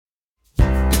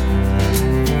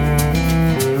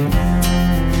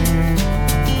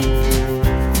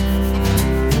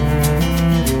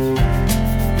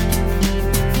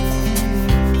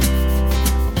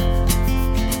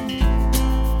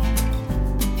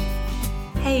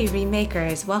Hey,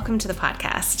 Remakers, welcome to the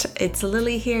podcast. It's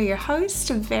Lily here, your host.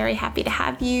 Very happy to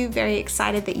have you. Very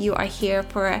excited that you are here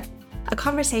for a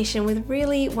conversation with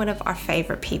really one of our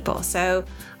favorite people. So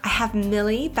I have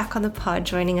Millie back on the pod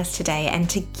joining us today, and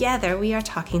together we are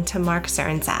talking to Mark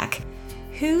Czerniak,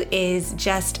 who is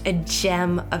just a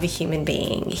gem of a human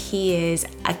being. He is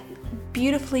a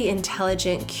beautifully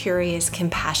intelligent, curious,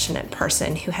 compassionate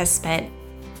person who has spent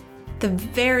the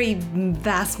very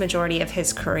vast majority of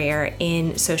his career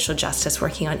in social justice,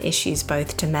 working on issues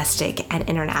both domestic and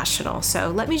international. So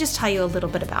let me just tell you a little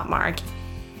bit about Mark.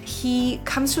 He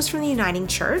comes to us from the Uniting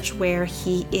Church, where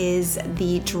he is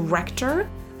the director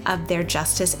of their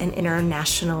Justice and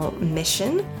International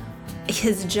Mission.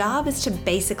 His job is to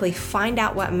basically find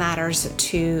out what matters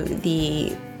to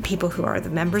the people who are the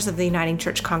members of the Uniting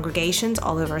Church congregations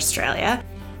all over Australia,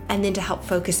 and then to help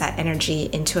focus that energy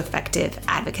into effective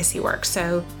advocacy work.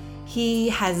 So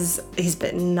he's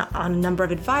been on a number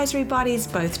of advisory bodies,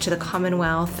 both to the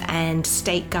Commonwealth and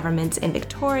state governments in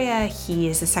Victoria. He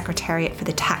is the Secretariat for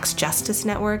the Tax Justice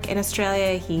Network in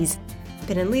Australia. He's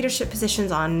been in leadership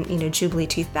positions on, Jubilee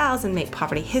 2000, Make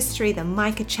Poverty History, the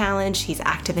Micah Challenge. He's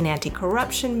active in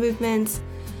anti-corruption movements.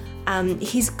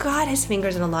 He's got his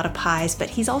fingers in a lot of pies, but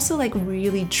he's also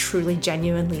really, truly,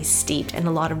 genuinely steeped in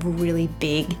a lot of really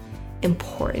big,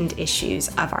 important issues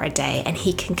of our day. And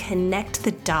he can connect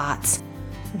the dots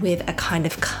with a kind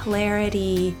of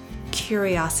clarity,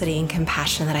 curiosity, and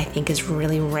compassion that I think is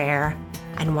really rare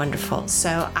and wonderful.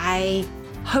 So I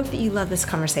hope that you love this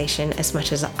conversation as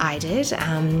much as I did.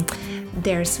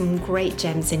 There's some great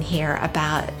gems in here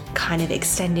about kind of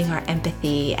extending our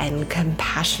empathy and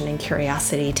compassion and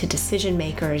curiosity to decision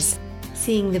makers,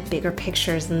 seeing the bigger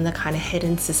pictures and the kind of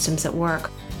hidden systems at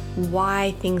work,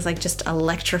 why things like just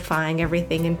electrifying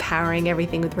everything and powering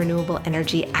everything with renewable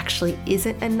energy actually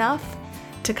isn't enough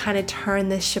to kind of turn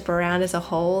this ship around as a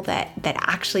whole, that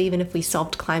actually, even if we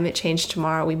solved climate change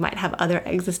tomorrow, we might have other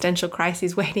existential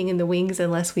crises waiting in the wings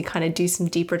unless we kind of do some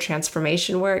deeper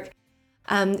transformation work.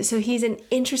 So he's an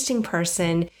interesting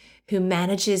person who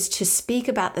manages to speak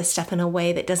about this stuff in a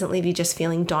way that doesn't leave you just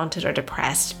feeling daunted or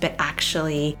depressed, but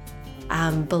actually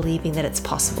believing that it's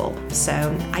possible.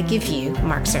 So I give you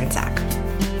Mark Czerniak.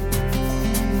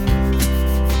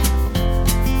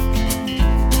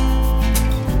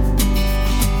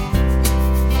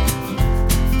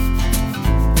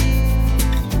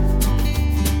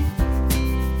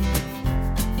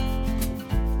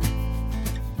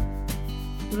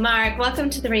 Mark, welcome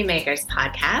to the Remakers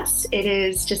podcast. It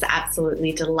is just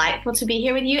absolutely delightful to be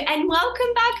here with you, and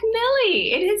welcome back,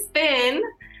 Millie. It has been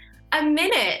a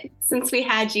minute since we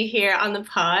had you here on the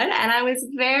pod, and I was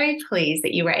very pleased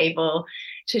that you were able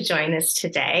to join us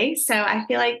today. So I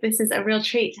feel like this is a real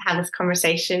treat to have this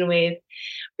conversation with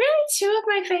really two of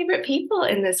my favorite people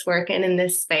in this work and in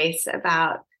this space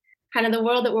about kind of the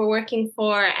world that we're working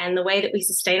for and the way that we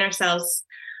sustain ourselves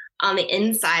on the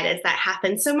inside as that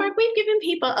happens. So Mark, we've given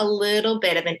people a little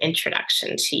bit of an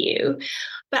introduction to you,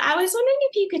 but I was wondering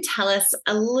if you could tell us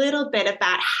a little bit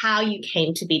about how you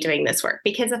came to be doing this work,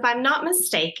 because if I'm not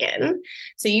mistaken,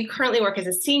 so you currently work as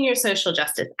a senior social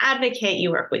justice advocate,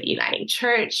 you work with Uniting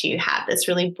Church, you have this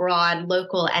really broad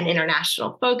local and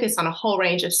international focus on a whole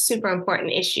range of super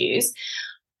important issues.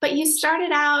 But you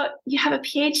started out, you have a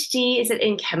PhD, is it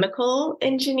in chemical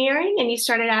engineering? And you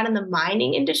started out in the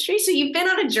mining industry. So you've been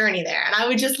on a journey there. And I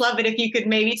would just love it if you could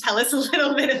maybe tell us a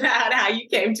little bit about how you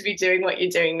came to be doing what you're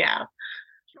doing now.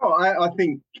 Sure. I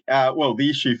think, the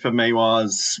issue for me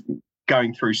was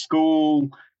going through school.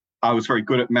 I was very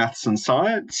good at maths and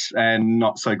science and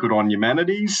not so good on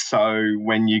humanities. So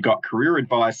when you got career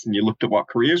advice and you looked at what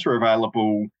careers were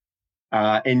available,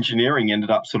 engineering ended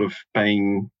up sort of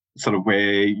being sort of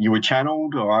where you were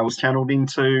channeled, or I was channeled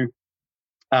into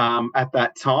at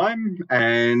that time.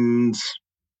 And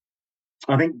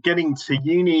I think getting to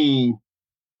uni,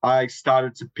 I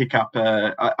started to pick up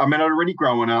I'd already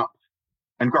growing up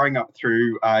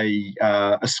through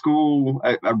a school,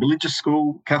 a religious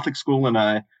school, Catholic school, and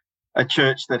a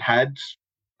church that had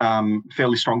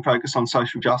fairly strong focus on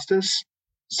social justice.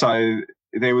 So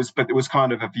there was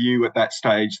kind of a view at that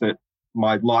stage that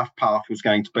my life path was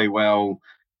going to be,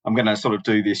 I'm going to sort of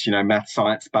do this, math,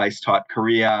 science-based type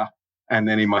career, and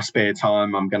then in my spare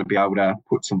time, I'm going to be able to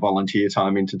put some volunteer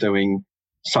time into doing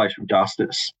social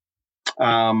justice.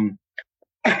 And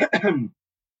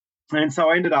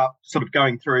so I ended up sort of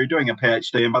going through doing a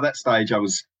PhD, and by that stage, I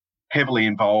was heavily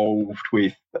involved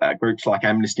with groups like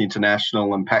Amnesty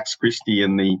International and Pax Christi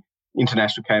and the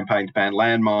international campaign to ban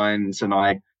landmines. And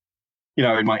I,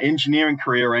 in my engineering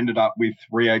career, I ended up with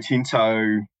Rio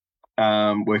Tinto,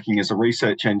 working as a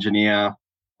research engineer,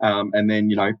 and then,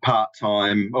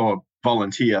 part-time or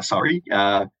volunteer,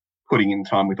 putting in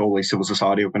time with all these civil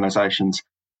society organisations.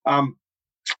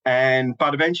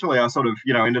 But eventually I sort of,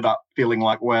 ended up feeling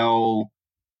like, well,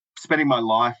 spending my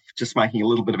life just making a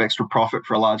little bit of extra profit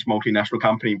for a large multinational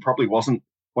company probably wasn't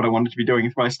what I wanted to be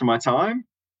doing for most of my time.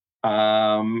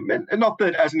 And not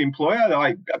that as an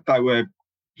employer, they were,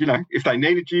 if they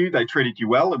needed you, they treated you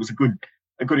well. It was a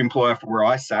good employer for where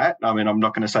I sat. I mean, I'm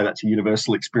not going to say that's a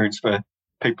universal experience for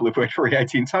people who've worked for Rio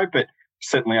Tinto, but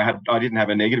certainly I didn't have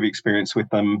a negative experience with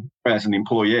them as an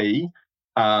employee.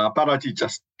 But I did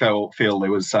just feel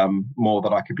there was more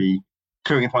that I could be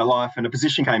doing with my life. And a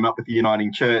position came up with the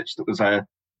Uniting Church that was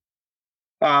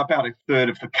about a third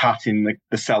of the cut in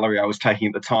the salary I was taking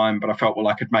at the time. But I felt, well,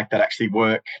 I could make that actually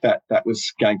work. That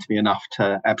was going to be enough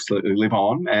to absolutely live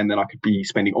on. And then I could be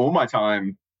spending all my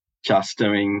time just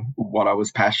doing what I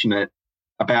was passionate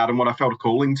about and what I felt a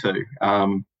calling to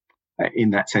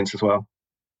in that sense as well.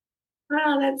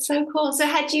 Wow, that's so cool. So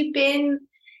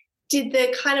did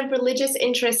the kind of religious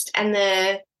interest and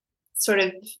the sort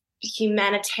of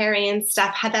humanitarian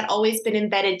stuff, had that always been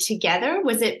embedded together?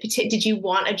 Did you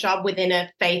want a job within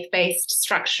a faith-based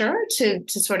structure to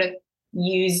sort of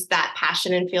use that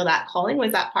passion and feel that calling?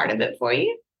 Was that part of it for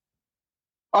you?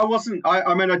 I wasn't.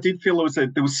 I mean, I did feel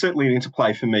there was certainly an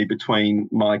interplay for me between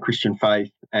my Christian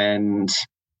faith and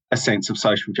a sense of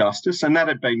social justice, and that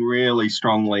had been really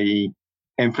strongly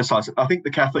emphasised. I think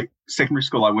the Catholic secondary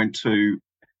school I went to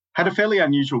had a fairly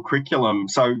unusual curriculum.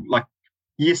 So, like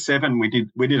Year 7, we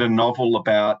did a novel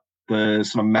about the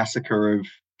sort of massacre of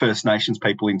First Nations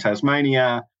people in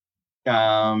Tasmania,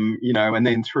 and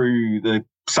then through the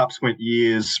subsequent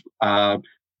years,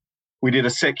 we did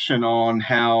a section on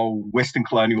how Western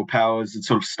colonial powers had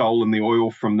sort of stolen the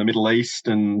oil from the Middle East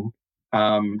and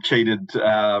cheated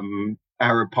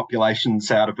Arab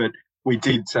populations out of it. We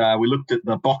looked at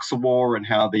the Boxer War and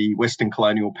how the Western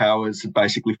colonial powers had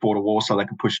basically fought a war so they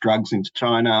could push drugs into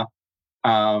China.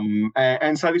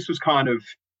 And so this was kind of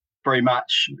very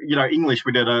much, English.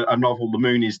 We did a novel, The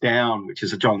Moon is Down, which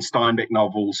is a John Steinbeck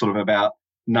novel sort of about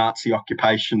Nazi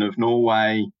occupation of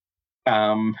Norway.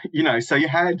 So you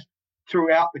had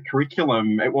throughout the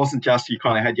curriculum, it wasn't just you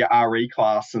kind of had your RE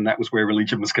class and that was where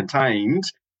religion was contained.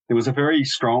 There was a very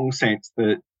strong sense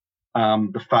that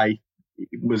the faith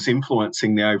was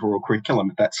influencing the overall curriculum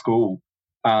at that school.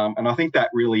 And I think that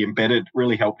really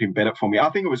helped embed it for me. I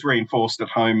think it was reinforced at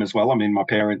home as well. I mean, my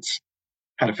parents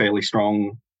had a fairly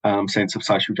strong sense of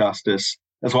social justice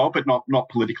as well, but not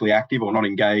politically active or not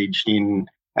engaged in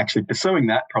actually pursuing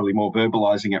that, probably more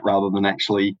verbalising it rather than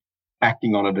actually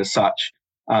acting on it as such.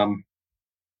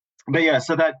 But yeah,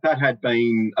 so that had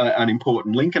been an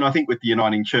important link. And I think with the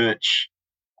Uniting Church,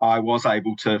 I was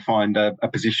able to find a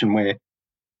position where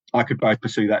I could both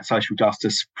pursue that social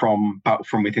justice from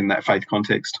within that faith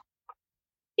context.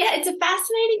 Yeah, it's a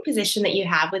fascinating position that you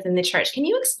have within the church. Can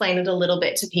you explain it a little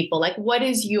bit to people? Like, what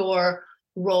is your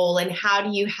role and how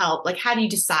do you help? Like, how do you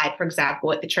decide, for example,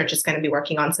 what the church is going to be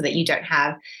working on so that you don't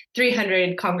have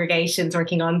 300 congregations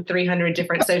working on 300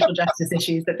 different social justice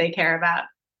issues that they care about?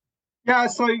 Yeah,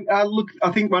 so look,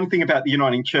 I think one thing about the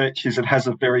Uniting Church is it has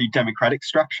a very democratic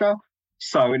structure.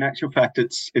 So in actual fact,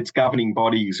 its governing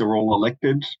bodies are all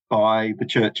elected by the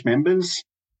church members.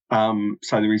 So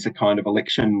there is a kind of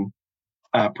election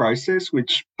process,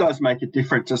 which does make it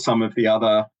different to some of the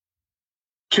other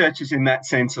churches in that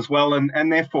sense as well.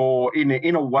 And therefore,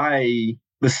 in a way,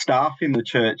 the staff in the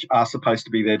church are supposed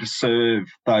to be there to serve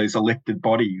those elected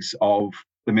bodies of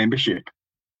the membership.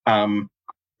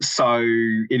 So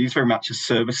it is very much a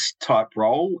service type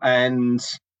role. And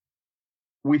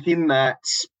within that,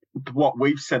 what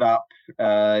we've set up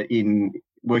in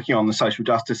working on the social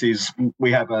justice is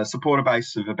we have a supporter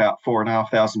base of about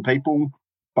 4,500 people,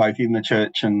 both in the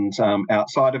church and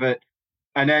outside of it.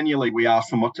 And annually we ask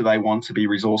them what do they want to be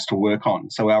resourced to work on.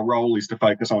 So our role is to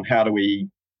focus on how do we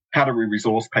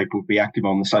resource people to be active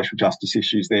on the social justice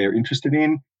issues they're interested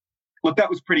in. Look, that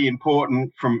was pretty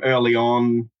important from early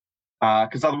on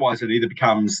because otherwise it either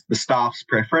becomes the staff's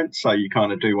preference, so you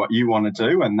kind of do what you want to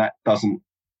do, and that doesn't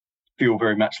feel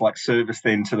very much like service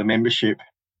then to the membership.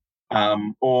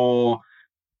 Or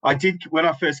I did, when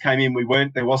I first came in,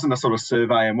 there wasn't a sort of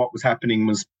survey, and what was happening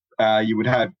was you would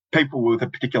have people with a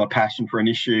particular passion for an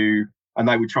issue and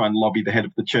they would try and lobby the head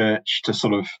of the church to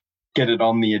sort of get it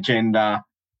on the agenda,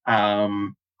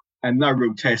 and no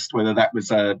real test whether that was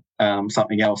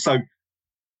something else. So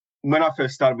when I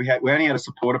first started, we only had a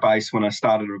supporter base when I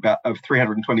started of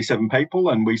 327 people,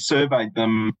 and we surveyed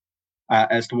them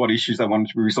as to what issues they wanted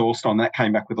to be resourced on. That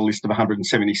came back with a list of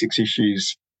 176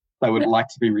 issues they would like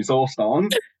to be resourced on.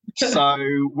 So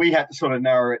we had to sort of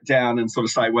narrow it down and sort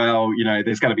of say, well,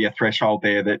 there's going to be a threshold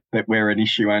there that where an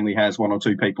issue only has one or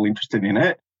two people interested in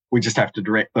it. We just have to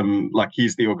direct them, like,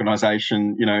 here's the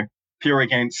organisation, if you're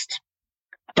against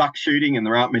duck shooting and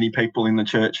there aren't many people in the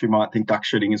church who might think duck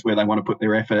shooting is where they want to put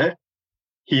their effort,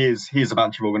 here's a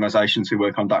bunch of organisations who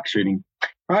work on duck shooting,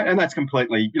 right? And that's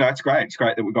completely, it's great. It's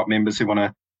great that we've got members who want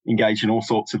to engage in all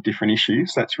sorts of different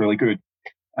issues. That's really good.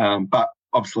 But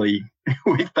obviously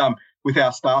with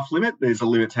our staff limit, there's a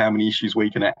limit to how many issues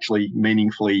we can actually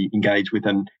meaningfully engage with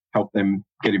and help them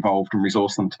get involved and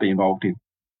resource them to be involved in.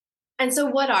 And so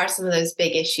what are some of those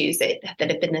big issues that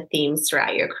have been the themes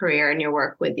throughout your career and your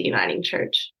work with the Uniting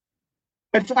Church?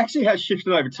 It actually has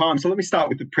shifted over time. So let me start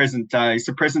with the present day.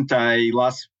 So present day,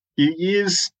 last few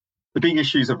years, the big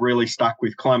issues have really stuck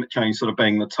with climate change sort of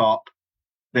being the top.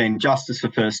 Then justice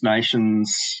for First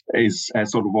Nations has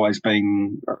sort of always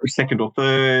been second or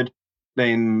third.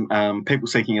 Then people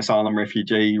seeking asylum,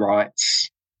 refugee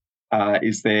rights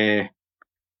is there.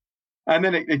 And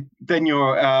then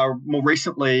you're more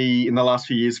recently, in the last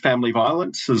few years, family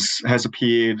violence has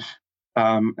appeared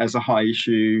as a high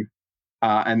issue,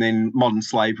 and then modern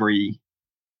slavery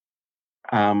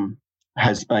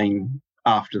has been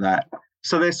after that.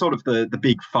 So they're sort of the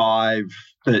big five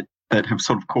that have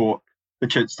sort of caught the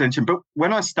church's attention. But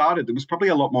when I started, there was probably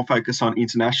a lot more focus on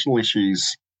international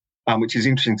issues, which is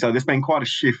interesting. So there's been quite a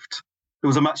shift. There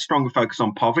was a much stronger focus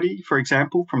on poverty, for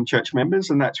example, from church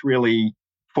members, and that's really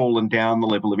fallen down the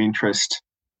level of interest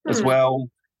as well.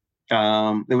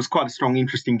 There was quite a strong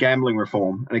interest in gambling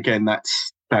reform, and again,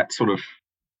 that's that sort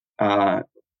of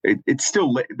it's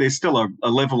still, there's still a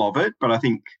level of it, but I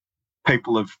think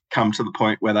people have come to the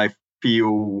point where they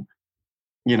feel,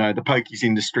 the pokies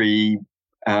industry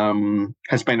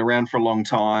has been around for a long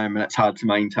time, and it's hard to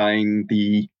maintain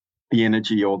the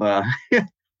energy or the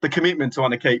the commitment to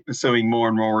want to keep pursuing more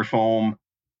and more reform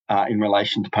in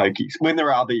relation to pokies, when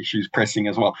there are other issues pressing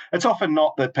as well. It's often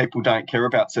not that people don't care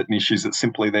about certain issues, it's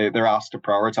simply they're asked to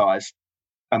prioritise,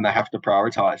 and they have to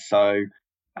prioritise. So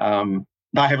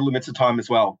they have limited time as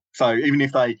well. So even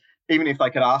if they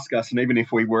could ask us, and even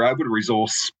if we were able to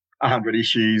resource 100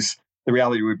 issues, the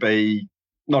reality would be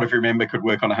not every member could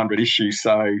work on 100 issues.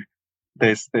 So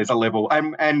there's a level,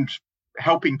 and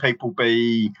helping people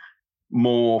be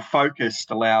more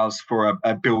focused allows for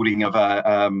a building of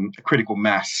a critical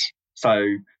mass. So,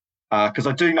 because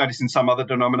I do notice in some other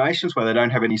denominations where they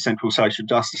don't have any central social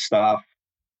justice staff,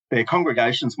 their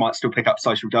congregations might still pick up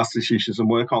social justice issues and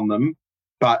work on them.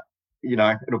 But,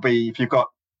 it'll be, if you've got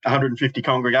 150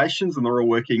 congregations and they're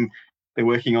working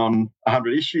on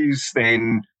 100 issues,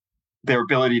 then their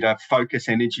ability to focus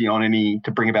energy on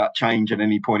to bring about change at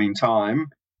any point in time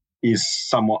is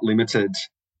somewhat limited.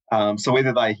 So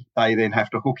either they then have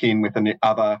to hook in with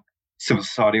another civil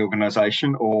society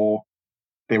organisation, or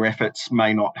their efforts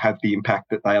may not have the impact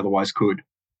that they otherwise could.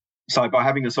 So by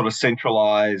having a sort of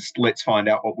centralised, let's find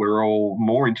out what we're all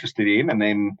more interested in and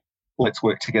then let's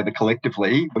work together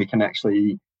collectively, we can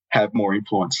actually have more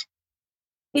influence.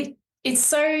 It's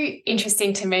so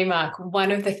interesting to me, Mark.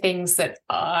 One of the things that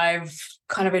I've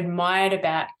kind of admired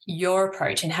about your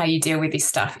approach and how you deal with this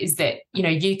stuff is that,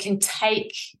 you can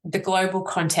take the global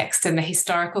context and the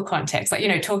historical context,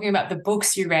 like, talking about the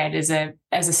books you read as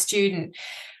a student.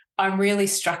 I'm really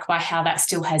struck by how that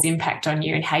still has impact on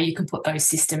you and how you can put those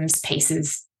systems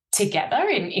pieces together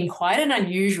in quite an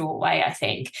unusual way, I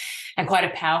think, and quite a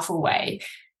powerful way.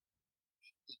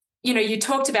 You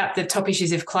talked about the top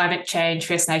issues of climate change,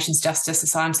 First Nations justice,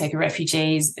 asylum seeker,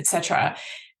 refugees, etc.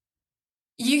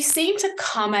 You seem to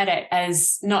come at it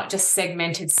as not just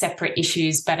segmented separate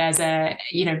issues, but as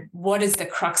what is the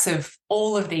crux of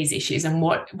all of these issues, and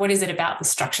what is it about the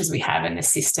structures we have and the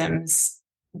systems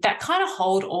that kind of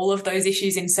hold all of those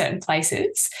issues in certain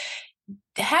places?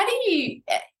 How do you,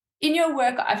 in your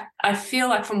work, I feel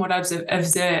like from what I've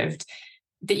observed,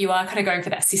 that you are kind of going for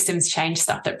that systems change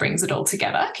stuff that brings it all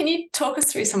together. Can you talk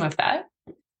us through some of that?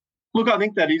 Look, I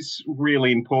think that is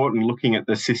really important, looking at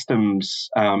the systems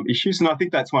issues. And I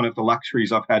think that's one of the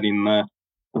luxuries I've had in the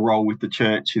role with the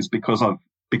church, is because I'm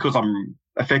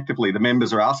effectively, the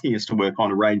members are asking us to work on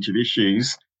a range of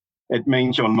issues. It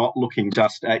means you're not looking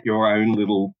just at your own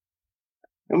little,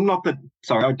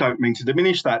 I don't mean to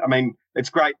diminish that. I mean, it's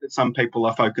great that some people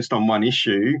are focused on one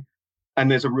issue, and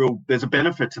there's a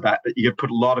benefit to that you can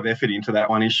put a lot of effort into that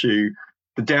one issue.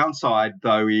 The downside,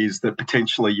 though, is that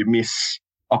potentially you miss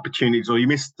opportunities, or you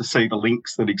miss to see the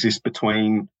links that exist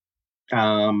between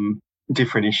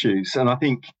different issues. And I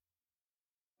think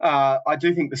I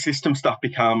do think the system stuff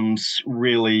becomes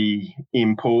really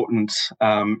important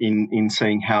in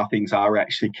seeing how things are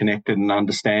actually connected and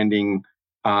understanding.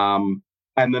 And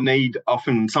the need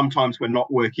sometimes we're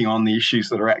not working on the issues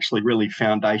that are actually really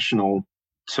foundational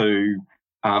to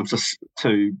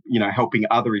helping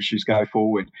other issues go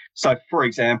forward. So, for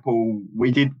example,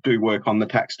 we did do work on the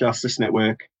Tax Justice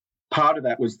Network. Part of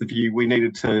that was the view we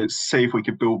needed to see if we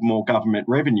could build more government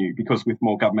revenue, because with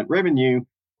more government revenue,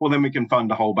 well, then we can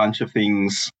fund a whole bunch of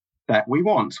things that we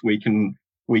want. We can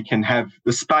have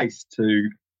the space to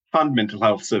fund mental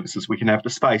health services. We can have the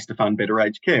space to fund better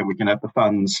aged care. We can have the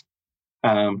funds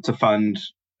to fund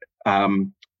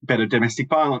better domestic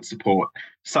violence support.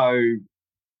 So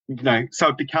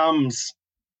it becomes,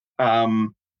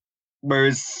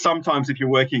 whereas sometimes if you're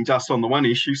working just on the one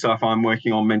issue, so if I'm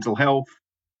working on mental health,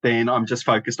 then I'm just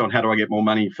focused on how do I get more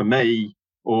money for me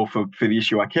or for the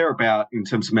issue I care about in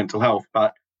terms of mental health,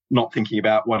 but not thinking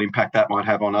about what impact that might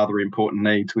have on other important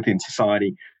needs within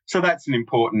society. So that's an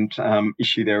important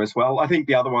issue there as well. I think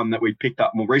the other one that we've picked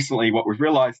up more recently, what we've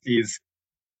realised is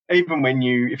even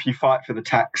if you fight for the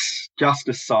tax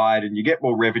justice side and you get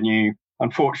more revenue,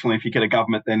 unfortunately, if you get a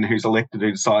government then who's elected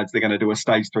who decides they're going to do a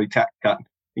stage 3 tax cut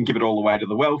and give it all the way to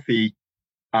the wealthy,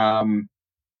 a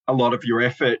lot of your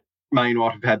effort may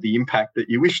not have had the impact that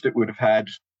you wished it would have had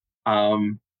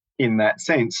in that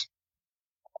sense.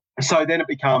 So then it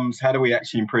becomes, how do we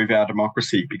actually improve our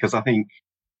democracy? Because I think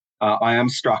I am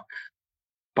struck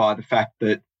by the fact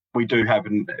that we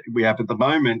have at the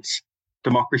moment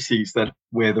democracies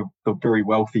where the very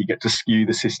wealthy get to skew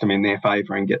the system in their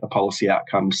favour and get the policy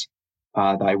outcomes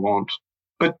they want.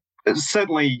 But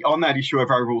certainly on that issue of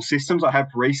overall systems, I have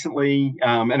recently,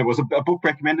 and it was a book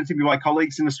recommended to me by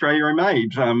colleagues in Australia and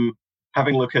Made,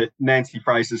 having a look at Nancy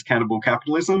Fraser's Cannibal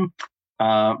Capitalism.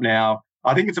 Now,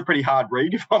 I think it's a pretty hard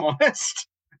read, if I'm honest,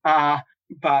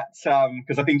 but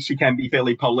because I think she can be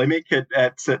fairly polemic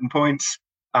at certain points.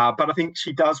 But I think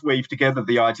she does weave together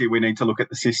the idea we need to look at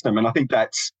the system. And I think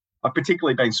I've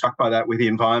particularly been struck by that with the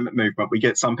environment movement. We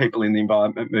get some people in the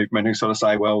environment movement who sort of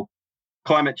say, well,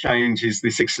 climate change is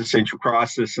this existential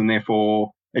crisis and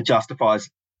therefore it justifies,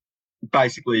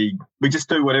 basically, we just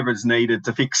do whatever is needed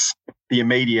to fix the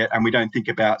immediate and we don't think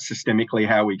about systemically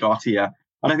how we got here.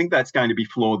 And I think that's going to be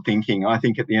flawed thinking. I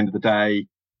think at the end of the day,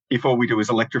 if all we do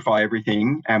is electrify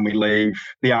everything and we leave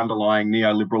the underlying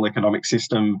neoliberal economic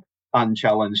system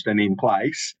unchallenged and in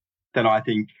place, then I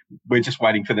think we're just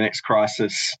waiting for the next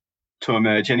crisis to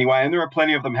emerge anyway. And there are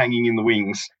plenty of them hanging in the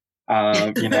wings,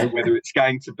 whether it's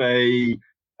going to be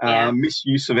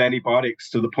misuse of antibiotics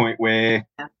to the point where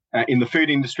in the food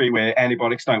industry where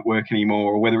antibiotics don't work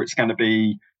anymore, or whether it's going to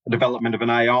be the development of an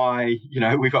AI.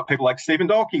 We've got people like Stephen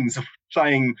Dawkins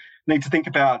saying need to think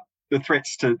about the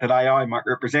threats that AI might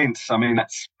represent. I mean,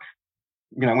 that's,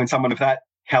 when someone of that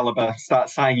caliber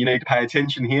starts saying you need to pay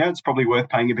attention here, it's probably worth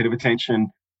paying a bit of attention.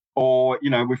 Or,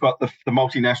 we've got the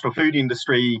multinational food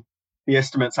industry. The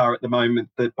estimates are at the moment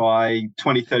that by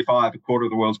 2035, a quarter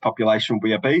of the world's population will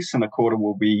be obese and a quarter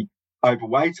will be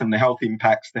overweight, and the health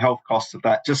impacts, the health costs of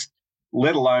that, just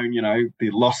let alone,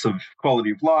 the loss of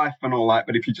quality of life and all that.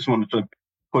 But if you just wanted to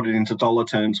put it into dollar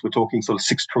terms, we're talking sort of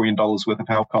 $6 trillion worth of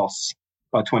health costs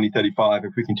by 2035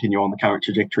 if we continue on the current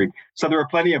trajectory. So there are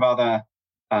plenty of other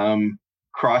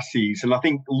crises. And I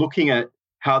think looking at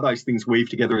how those things weave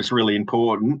together is really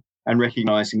important, and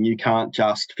recognising you can't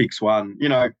just fix one,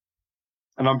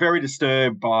 And I'm very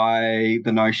disturbed by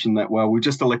the notion that, well, we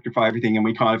just electrify everything and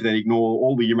we kind of then ignore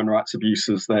all the human rights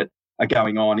abuses that are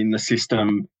going on in the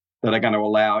system that are going to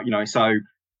allow, so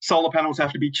solar panels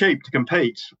have to be cheap to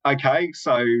compete. Okay,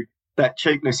 so that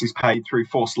cheapness is paid through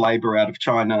forced labour out of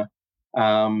China,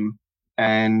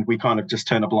 and we kind of just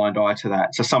turn a blind eye to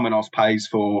that. So someone else pays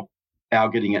for our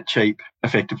getting it cheap,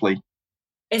 effectively.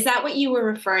 Is that what you were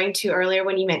referring to earlier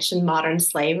when you mentioned modern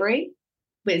slavery?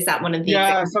 Is that one of the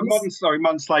examples? So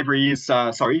modern slavery is,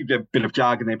 a bit of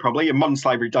jargon there probably. And modern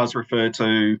slavery does refer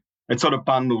to, it sort of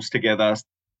bundles together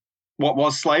what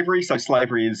was slavery. So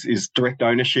slavery is direct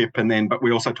ownership, but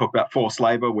we also talk about forced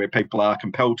labour, where people are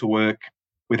compelled to work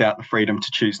without the freedom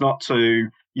to choose not to.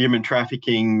 Human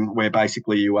trafficking, where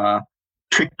basically you are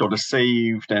tricked or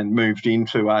deceived and moved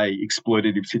into a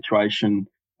exploitative situation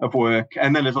of work.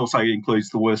 And then it also includes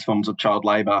the worst forms of child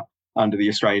labour under the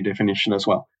Australian definition as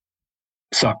well.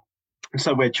 So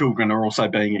where children are also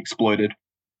being exploited.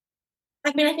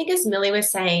 I mean, I think as Millie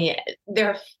was saying, there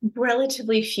are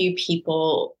relatively few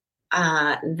people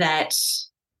that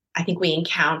I think we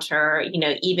encounter,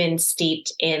 even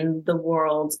steeped in the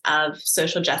world of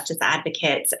social justice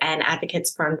advocates and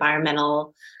advocates for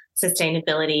environmental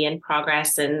sustainability and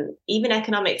progress and even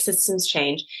economic systems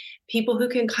change. people who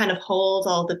can kind of hold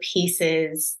all the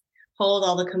pieces, hold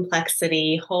all the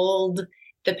complexity, hold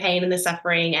the pain and the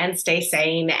suffering, and stay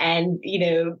sane, and, you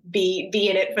know, be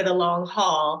in it for the long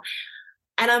haul.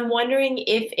 And I'm wondering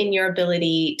if in your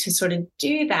ability to sort of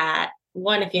do that,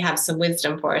 one, if you have some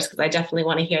wisdom for us, because I definitely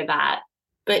want to hear that,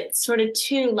 but sort of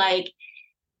two, like,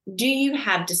 do you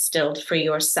have distilled for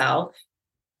yourself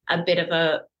a bit of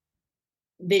a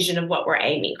vision of what we're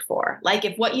aiming for? Like,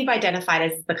 if what you've identified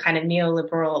as the kind of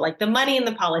neoliberal, like the money and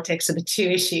the politics are the two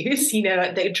issues, you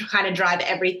know, they kind of drive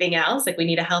everything else. Like, we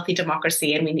need a healthy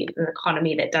democracy and we need an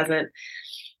economy that doesn't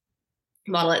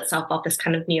model itself off this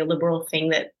kind of neoliberal thing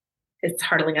that is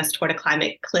hurtling us toward a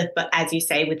climate cliff, but as you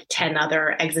say, with 10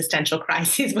 other existential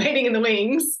crises waiting in the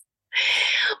wings.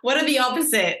 What are the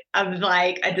opposite of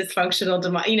like a dysfunctional,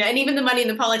 you know, and even the money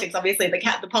and the politics, obviously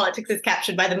the politics is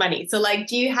captured by the money. So like,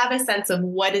 do you have a sense of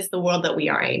what is the world that we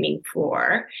are aiming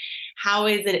for? How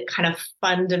is it kind of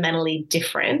fundamentally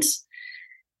different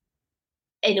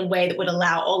in a way that would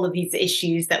allow all of these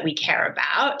issues that we care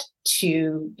about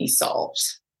to be solved?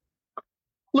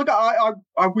 Look, I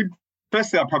would,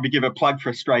 firstly, I'll probably give a plug for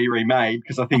Australia Remade,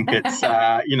 because I think it's,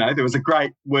 you know, there was a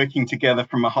great working together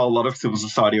from a whole lot of civil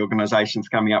society organisations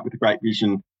coming up with a great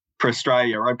vision for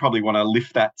Australia. I'd probably want to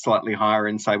lift that slightly higher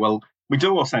and say, well, we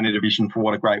do also need a vision for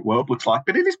what a great world looks like,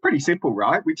 but it is pretty simple,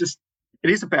 right? It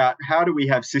is about how do we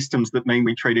have systems that mean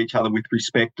we treat each other with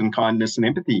respect and kindness and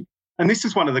empathy. And this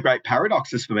is one of the great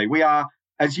paradoxes for me. We are,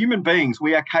 as human beings,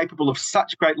 we are capable of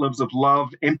such great levels of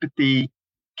love, empathy,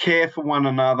 care for one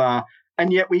another,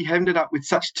 and yet we ended up with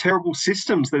such terrible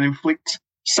systems that inflict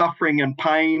suffering and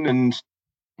pain, and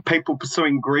people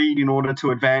pursuing greed in order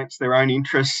to advance their own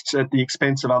interests at the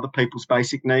expense of other people's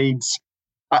basic needs.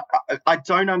 I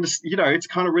don't understand. You know, it's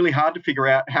kind of really hard to figure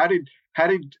out how did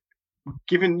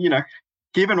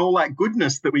given all that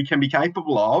goodness that we can be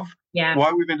capable of,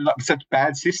 why we've ended up with such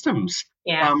bad systems.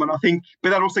 And I think, but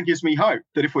that also gives me hope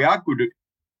that if we are good,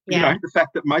 you know, the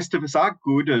fact that most of us are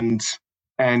good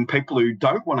and people who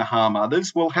don't want to harm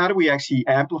others, well, how do we actually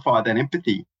amplify that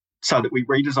empathy so that we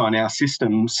redesign our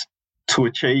systems to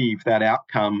achieve that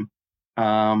outcome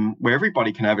where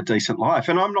everybody can have a decent life?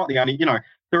 And I'm not the only, you know,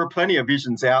 there are plenty of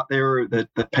visions out there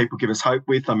that people give us hope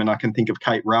with. I mean, I can think of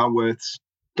Kate Raworth's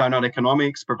Donut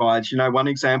Economics provides, you know, one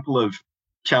example of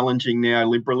challenging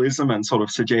neoliberalism and sort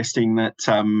of suggesting that,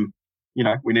 you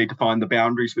know, we need to find the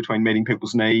boundaries between meeting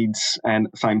people's needs and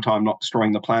at the same time not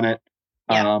destroying the planet.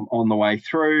 On the way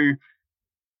through.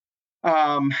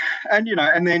 And, you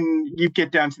know, and then you get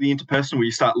down to the interpersonal where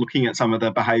you start looking at some of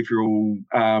the behavioural,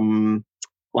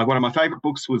 like one of my favourite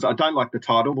books was, I don't like the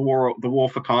title, The War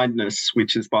for Kindness,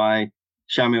 which is by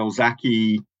Shamil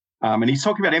Zaki. And he's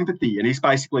talking about empathy, and he's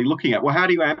basically looking at, well, how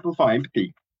do you amplify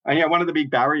empathy? And, you know, one of the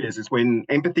big barriers is when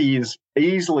empathy is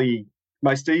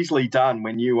most easily done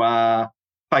when you are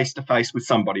face-to-face with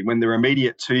somebody, when they're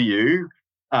immediate to you.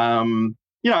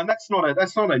 You know, and that's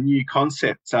not a new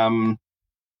concept.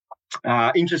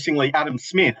 Interestingly, Adam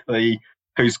Smith,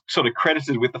 who's sort of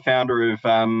credited with the founder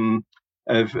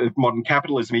of modern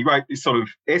capitalism, he wrote this sort of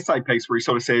essay piece where he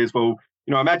sort of says, well,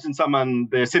 you know, imagine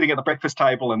they're sitting at the breakfast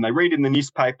table and they read in the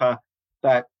newspaper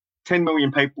that 10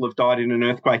 million people have died in an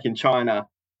earthquake in China,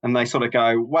 and they sort of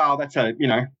go, wow,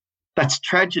 that's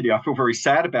tragedy. I feel very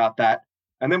sad about that.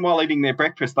 And then while eating their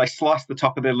breakfast, they slice the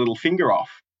top of their little finger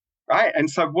off. Right. And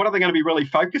so what are they going to be really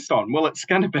focused on? Well, it's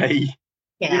going to be,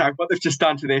 you know, what they've just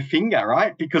done to their finger,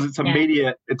 right? Because it's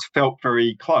immediate, it's felt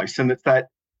very close. And it's that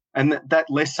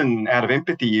lesson out of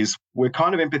empathy is we're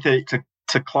kind of empathetic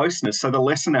to closeness. So the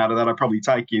lesson out of that I probably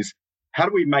take is, how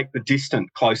do we make the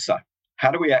distant closer?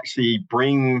 How do we actually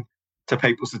bring to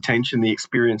people's attention the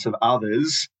experience of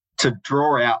others to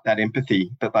draw out that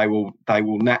empathy that they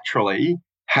will naturally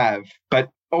have? But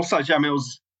also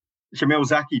Shamil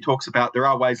Zaki talks about there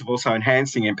are ways of also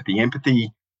enhancing empathy. Empathy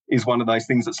is one of those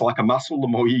things that's like a muscle. The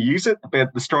more you use it, the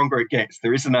stronger it gets.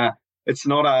 It's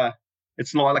not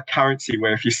a currency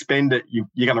where if you spend it, you're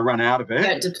going to run out of it. You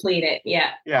don't deplete it,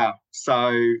 Yeah.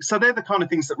 So they're the kind of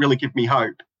things that really give me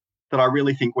hope that I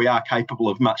really think we are capable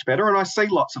of much better. And I see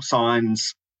lots of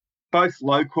signs, both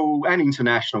local and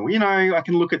international. You know, I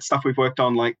can look at stuff we've worked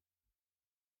on, like,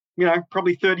 you know,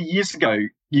 probably 30 years ago,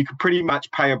 you could pretty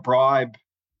much pay a bribe.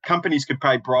 Companies could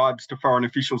pay bribes to foreign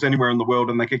officials anywhere in the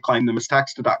world and they could claim them as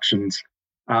tax deductions.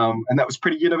 And that was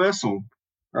pretty universal,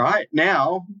 right?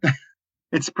 Now,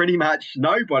 it's pretty much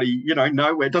nobody, you know,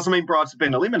 nowhere. It doesn't mean bribes have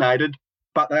been eliminated,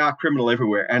 but they are criminal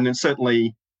everywhere. And then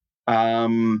certainly,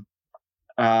 you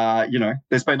know,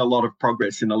 there's been a lot of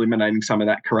progress in eliminating some of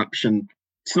that corruption.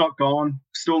 It's not gone.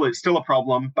 It's still a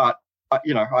problem, but,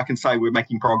 you know, I can say we're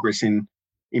making progress in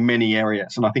many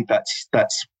areas. And I think that's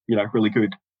really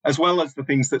good, as well as the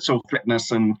things that still threaten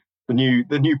us and the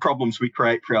new problems we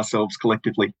create for ourselves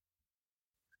collectively.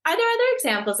 Are there other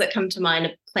examples that come to mind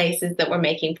of places that we're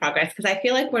making progress? Because I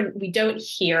feel like we don't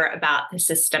hear about the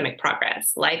systemic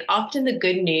progress. Like often the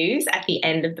good news at the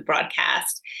end of the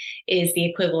broadcast is the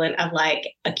equivalent of like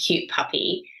a cute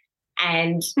puppy.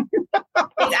 And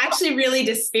it's actually really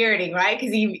dispiriting, right?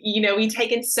 Because we've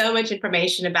taken so much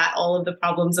information about all of the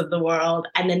problems of the world.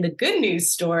 And then the good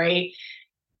news story,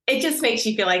 it just makes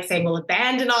you feel like saying, well,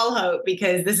 abandon all hope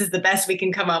because this is the best we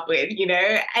can come up with,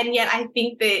 And yet I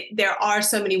think that there are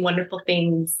so many wonderful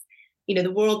things.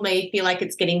 The world may feel like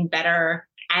it's getting better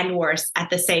and worse at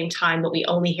the same time, but we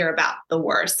only hear about the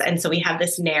worst. And so we have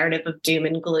this narrative of doom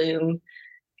and gloom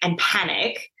and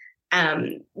panic,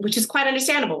 which is quite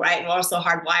understandable, right? And we're also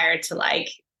hardwired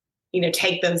to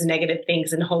take those negative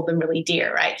things and hold them really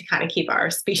dear, right? To kind of keep our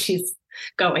species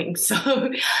going. So,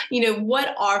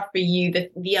 what are for you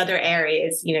the other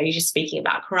areas, you're just speaking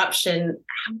about corruption.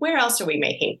 Where else are we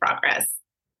making progress?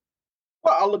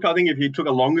 Well, look, I think if you took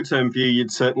a longer term view,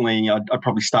 I'd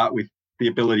probably start with the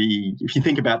ability, if you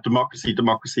think about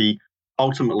democracy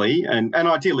ultimately, and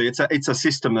ideally it's a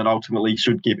system that ultimately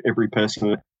should give every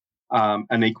person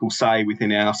an equal say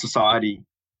within our society.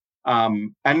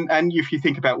 And if you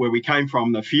think about where we came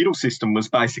from, the feudal system was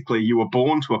basically you were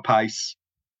born to a pace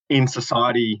in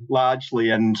society largely,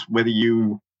 and whether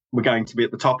you were going to be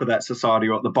at the top of that society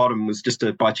or at the bottom was just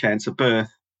by chance of birth.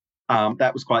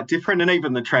 That was quite different. And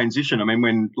even the transition, I mean,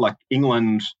 when like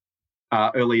England,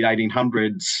 early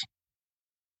 1800s,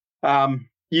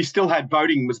 you still had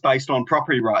voting was based on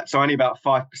property rights. So only about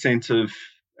 5%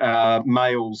 of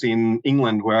males in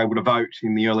England were able to vote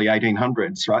in the early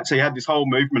 1800s, right? So you had this whole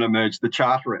movement emerge, the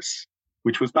Charterists,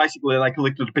 which was basically they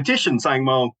collected a petition saying,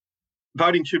 well,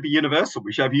 voting should be universal.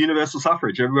 We should have universal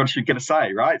suffrage. Everyone should get a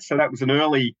say, right? So that was an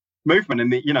early movement.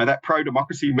 And, that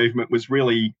pro-democracy movement was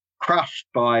really crushed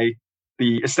by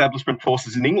the establishment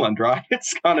forces in England, right?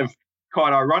 It's kind of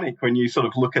quite ironic when you sort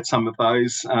of look at some of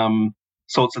those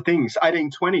sorts of things.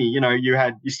 1820,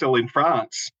 you're still in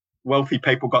France. Wealthy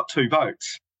people got 2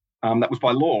 votes. That was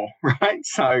by law, right?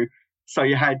 So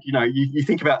you had, you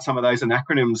think about some of those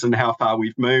anacronyms and how far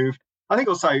we've moved. I think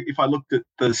also if I looked at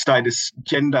the status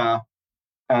gender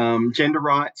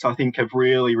rights, I think have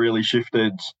really, really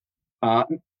shifted.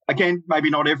 Again, maybe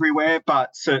not everywhere,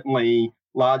 but certainly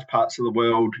large parts of the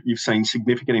world, you've seen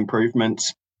significant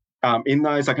improvements in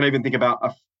those. I can even think about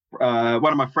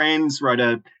one of my friends wrote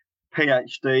a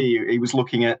PhD. He was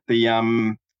looking at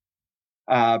the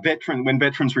when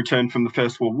veterans returned from the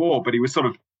First World War, but he was sort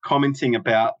of commenting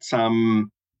about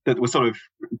that was sort of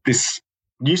this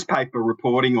newspaper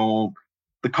reporting or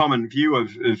the common view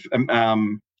of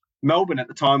Melbourne at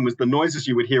the time was the noises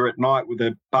you would hear at night with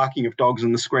the barking of dogs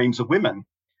and the screams of women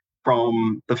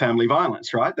from the family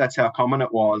violence, right? That's how common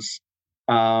it was.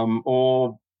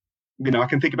 Or, I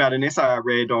can think about an essay I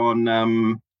read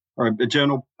on or a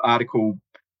journal article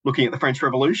looking at the French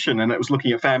Revolution, and it was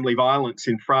looking at family violence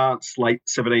in France, late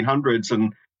 1700s,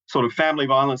 and sort of family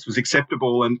violence was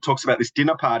acceptable, and talks about this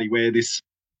dinner party where this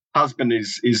husband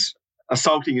is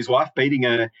assaulting his wife, beating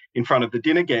her in front of the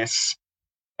dinner guests.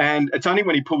 And it's only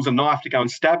when he pulls a knife to go and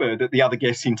stab her that the other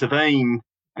guests intervene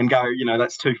and go,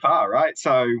 that's too far, right?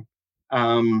 So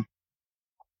I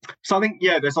think,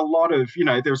 there's a lot of,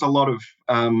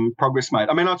 progress made.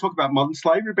 I mean, I talk about modern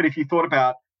slavery, but if you thought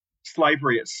about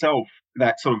slavery itself,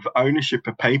 that sort of ownership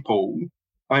of people,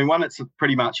 I mean, one, it's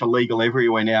pretty much illegal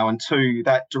everywhere now, and 2,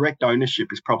 that direct ownership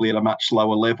is probably at a much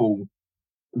lower level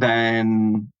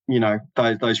than,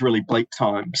 those really bleak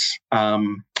times.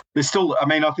 There's still, I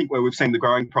mean, I think where we've seen the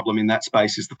growing problem in that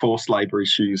space is the forced labour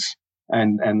issues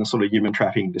and the sort of human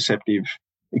trafficking, deceptive,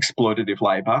 exploitative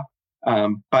labour.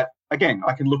 But again,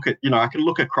 I can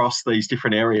look across these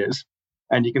different areas,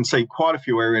 and you can see quite a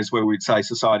few areas where we'd say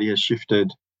society has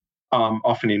shifted,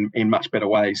 often in much better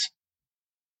ways.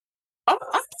 I'm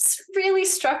just really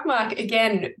struck, Mark,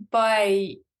 again,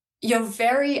 by your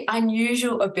very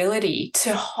unusual ability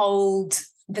to hold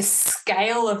the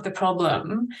scale of the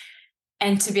problem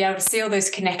and to be able to see all those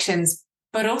connections,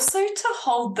 but also to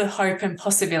hold the hope and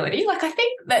possibility. Like, I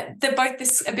think that both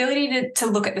this ability to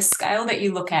look at the scale that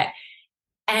you look at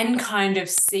and kind of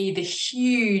see the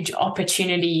huge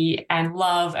opportunity and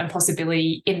love and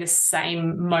possibility in the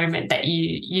same moment that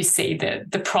you see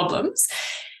the problems.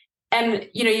 And,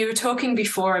 you were talking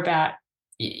before about,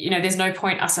 there's no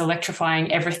point us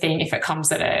electrifying everything if it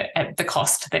comes at the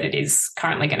cost that it is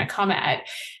currently going to come at.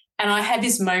 And I had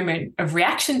this moment of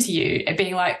reaction to you at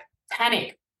being like,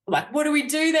 panic, like, what do we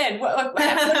do then? What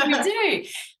do we do?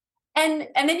 And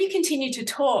then you continue to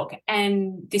talk,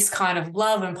 and this kind of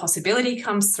love and possibility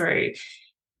comes through.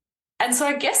 And so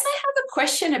I guess I have a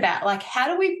question about, like, how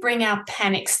do we bring our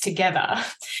panics together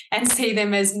and see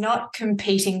them as not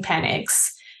competing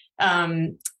panics,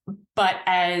 but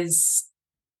as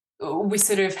we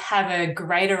sort of have a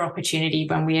greater opportunity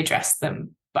when we address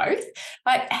them both?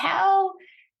 Like, how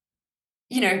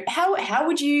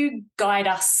would you guide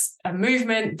us, a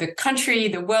movement, the country,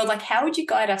 the world? Like, how would you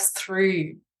guide us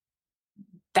through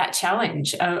that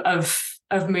challenge of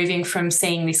moving from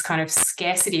seeing this kind of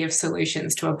scarcity of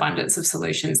solutions to abundance of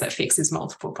solutions that fixes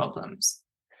multiple problems?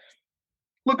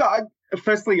 Look,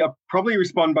 firstly, I'll probably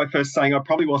respond by first saying I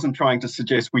probably wasn't trying to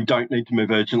suggest we don't need to move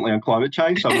urgently on climate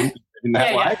change. So I wouldn't in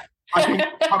that way. I think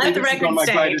probably this is one of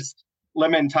my greatest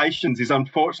lamentations is,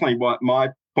 unfortunately, what my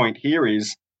point here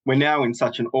is, we're now in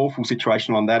such an awful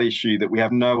situation on that issue that we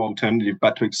have no alternative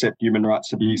but to accept human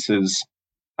rights abuses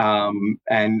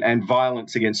and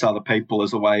violence against other people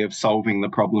as a way of solving the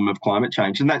problem of climate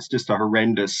change. And that's just a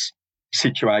horrendous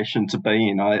situation to be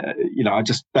in.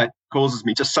 That causes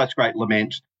me just such great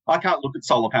lament. I can't look at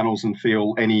solar panels and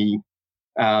feel any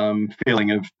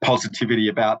feeling of positivity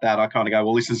about that. I kind of go,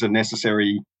 well, this is a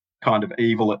necessary kind of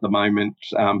evil at the moment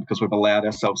because we've allowed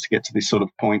ourselves to get to this sort of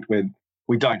point where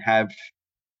we don't have,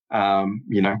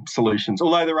 solutions.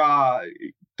 Although there are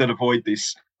that avoid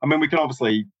this. I mean, we can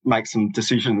obviously make some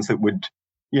decisions that would,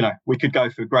 we could go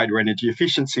for greater energy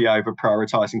efficiency over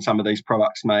prioritising some of these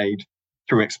products made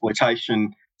through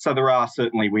exploitation. So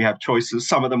we have choices.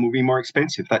 Some of them will be more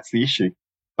expensive. That's the issue.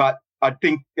 But I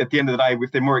think at the end of the day,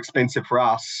 if they're more expensive for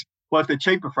us, well, if they're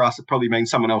cheaper for us, it probably means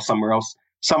someone somewhere else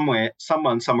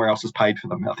has paid for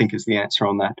them, I think is the answer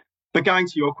on that. But going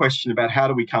to your question about how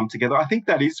do we come together, I think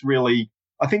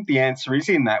the answer is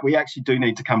in that we actually do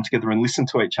need to come together and listen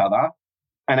to each other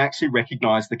and actually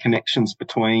recognise the connections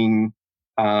between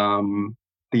the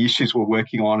issues we're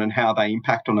working on and how they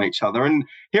impact on each other. And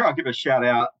here I'll give a shout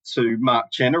out to Mark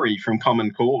Chenery from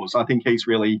Common Cause. I think he's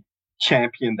really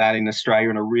championed that in Australia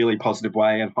in a really positive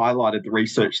way and highlighted the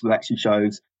research that actually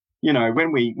shows,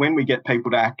 when we get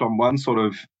people to act on one sort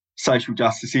of social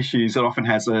justice issues, it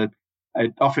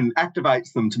often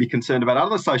activates them to be concerned about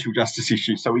other social justice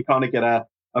issues. So we kind of get a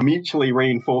mutually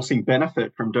reinforcing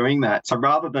benefit from doing that. So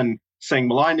rather than saying,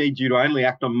 well, I need you to only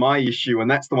act on my issue and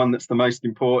that's the one that's the most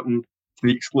important to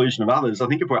the exclusion of others, I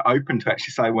think if we're open to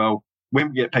actually say, well, when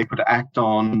we get people to act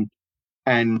on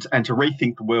and to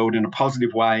rethink the world in a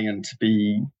positive way and to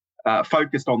be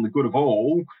focused on the good of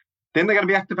all, then they're going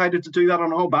to be activated to do that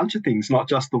on a whole bunch of things, not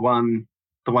just the one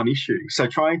issue. So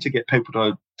trying to get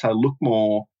people to look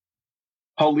more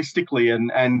holistically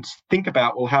and think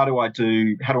about, well, how do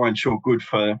I ensure good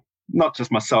for not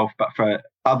just myself but for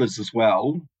others as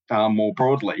well, more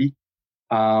broadly,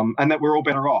 and that we're all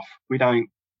better off. We don't,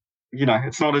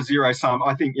 it's not a zero sum.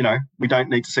 I think, we don't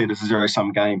need to see it as a zero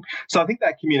sum game. So I think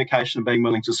that communication and being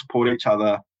willing to support each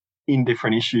other in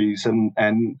different issues and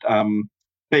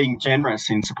being generous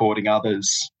in supporting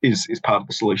others is part of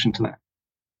the solution to that.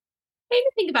 I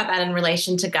even think about that in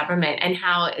relation to government and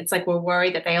how it's like we're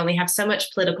worried that they only have so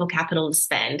much political capital to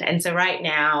spend. And so right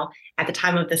now, at the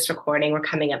time of this recording, we're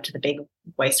coming up to the big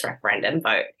voice referendum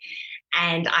vote.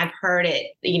 And I've heard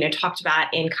it, talked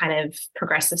about in kind of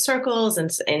progressive circles and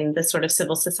in the sort of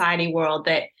civil society world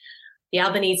that the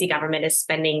Albanese government is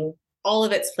spending all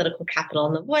of its political capital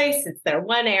on the voice. It's their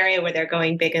one area where they're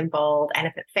going big and bold. And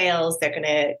if it fails, they're going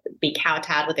to be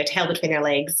kowtowed with their tail between their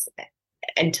legs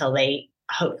until they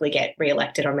hopefully get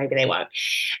reelected, or maybe they won't.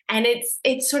 And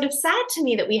it's sort of sad to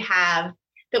me that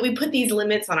we put these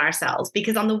limits on ourselves,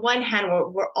 because on the one hand,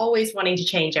 we're always wanting to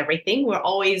change everything. We're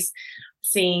always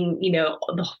seeing,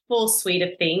 the full suite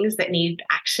of things that need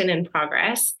action and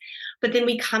progress. But then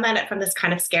we come at it from this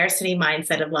kind of scarcity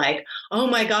mindset of like, oh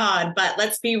my God, but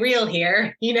let's be real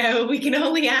here. We can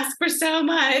only ask for so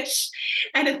much.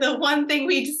 And if the one thing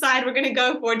we decide we're going to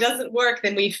go for doesn't work,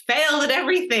 then we failed at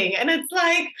everything. And it's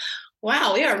like,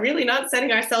 wow, we are really not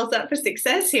setting ourselves up for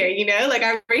success here. Like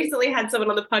I recently had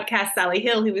someone on the podcast, Sally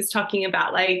Hill, who was talking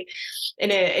about like in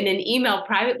an email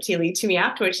privately to me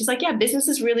afterwards. She's like, yeah, business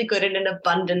is really good in an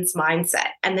abundance mindset,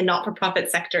 and the not-for-profit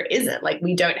sector isn't. Like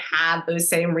we don't have those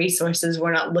same resources.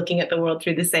 We're not looking at the world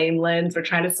through the same lens. We're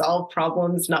trying to solve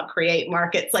problems, not create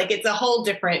markets. Like it's a whole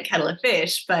different kettle of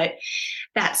fish, but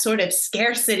that sort of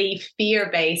scarcity,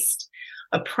 fear-based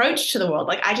approach to the world.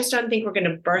 Like, I just don't think we're going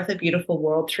to birth a beautiful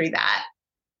world through that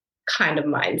kind of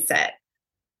mindset.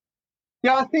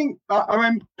 Yeah, I think,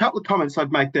 a couple of comments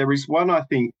I'd make there is one, I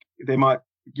think there might,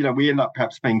 we end up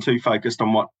perhaps being too focused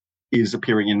on what is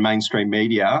appearing in mainstream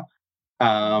media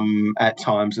at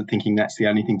times and thinking that's the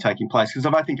only thing taking place. Because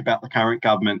if I think about the current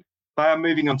government, they are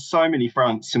moving on so many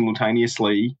fronts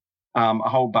simultaneously, a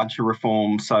whole bunch of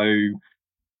reforms. So,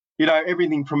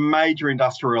 everything from major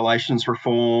industrial relations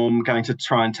reform, going to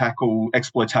try and tackle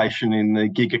exploitation in the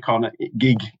gig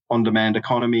on-demand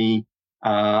economy,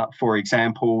 for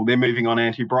example. They're moving on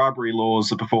anti-bribery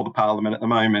laws before the Parliament at the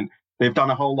moment. They've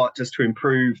done a whole lot just to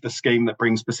improve the scheme that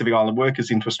brings Pacific Island workers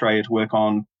into Australia to work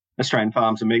on Australian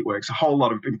farms and meatworks. A whole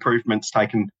lot of improvements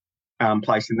taken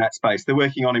place in that space. They're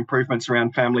working on improvements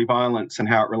around family violence and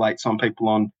how it relates on people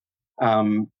on,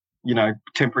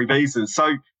 temporary visas.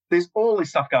 So there's all this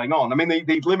stuff going on. I mean,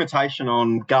 the limitation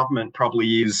on government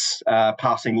probably is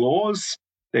passing laws.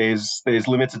 There's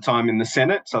limited time in the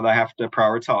Senate, so they have to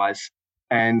prioritise.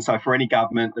 And so for any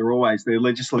government, their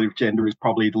legislative agenda is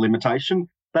probably the limitation.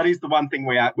 That is the one thing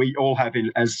we all have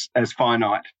as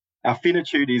finite. Our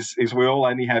finitude is we all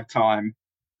only have time.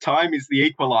 Time is the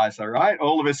equalizer, right?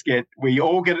 We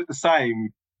all get it the same.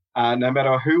 No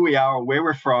matter who we are or where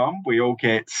we're from, we all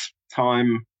get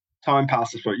time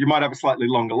passes through. You might have a slightly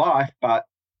longer life, but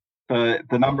the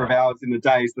number of hours in the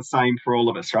day is the same for all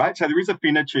of us, right? So there is a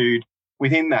finitude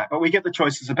within that, but we get the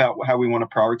choices about how we want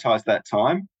to prioritise that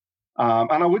time.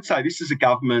 And I would say this is a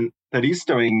government that is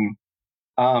doing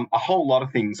a whole lot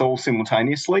of things all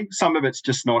simultaneously. Some of it's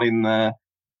just not in the...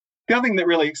 The other thing that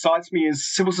really excites me is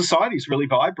civil society is really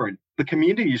vibrant. The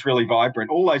community is really vibrant.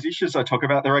 All those issues I talk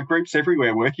about, there are groups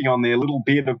everywhere working on their little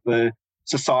bit of the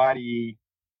society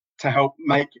to help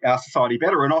make our society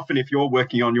better. And often if you're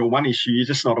working on your one issue, you're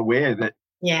just not aware that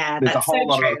there's a whole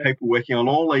lot of other people working on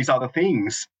all these other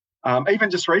things. Even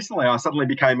just recently, I suddenly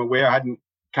became aware, I hadn't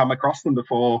come across them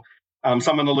before.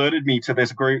 Someone alerted me to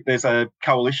there's a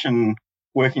coalition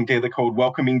working together called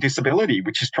Welcoming Disability,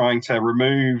 which is trying to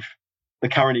remove the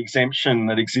current exemption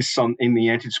that exists in the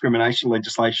anti-discrimination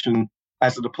legislation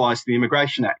as it applies to the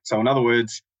Immigration Act. So in other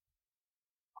words,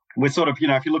 we're sort of,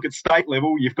 if you look at state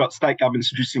level, you've got state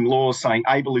governments introducing laws saying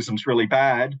ableism's really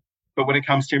bad. But when it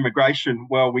comes to immigration,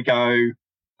 well, we go,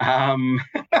 now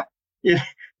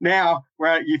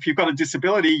if you've got a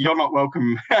disability, you're not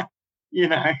welcome,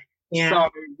 Yeah. So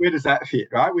where does that fit,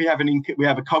 right? We have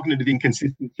a cognitive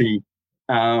inconsistency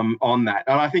on that.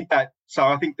 And I think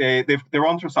they're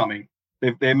onto something.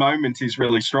 Their moment is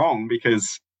really strong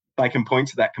because they can point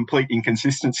to that complete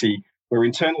inconsistency where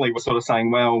internally we're sort of saying,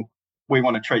 well, we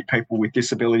want to treat people with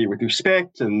disability with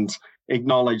respect and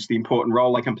acknowledge the important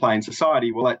role they can play in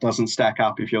society. Well, that doesn't stack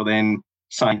up if you're then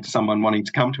saying to someone wanting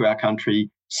to come to our country,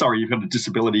 sorry, you've got a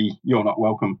disability, you're not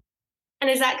welcome. And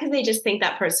is that because they just think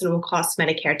that person will cost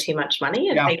Medicare too much money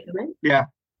if they come in? Yeah.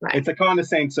 Right. It's a kind of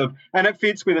sense of, and it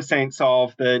fits with a sense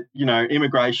of that,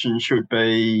 immigration should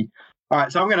be, all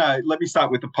right, so let me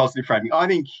start with the positive framing. I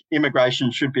think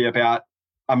immigration should be about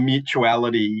a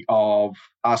mutuality of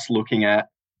us looking at,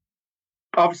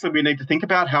 obviously we need to think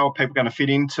about how are people going to fit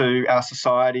into our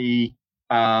society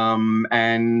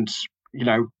and,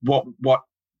 what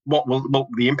will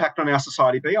the impact on our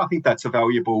society be? I think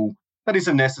that is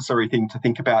a necessary thing to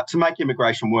think about to make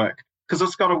immigration work because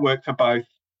it's got to work for both.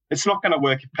 It's not going to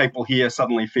work if people here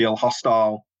suddenly feel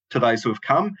hostile to those who have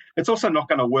come. It's also not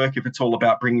going to work if it's all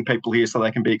about bringing people here so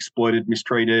they can be exploited,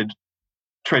 mistreated,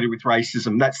 treated with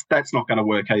racism. That's not going to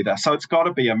work either. So it's got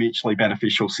to be a mutually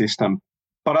beneficial system.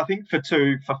 But I think for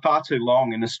far too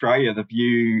long in Australia, the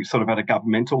view sort of at a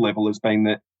governmental level has been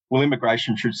that, well,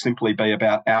 immigration should simply be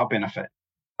about our benefit.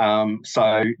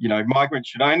 So, migrants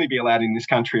should only be allowed in this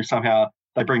country if somehow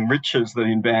they bring riches that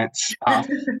advance us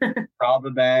rather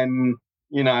than,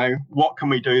 what can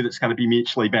we do that's going to be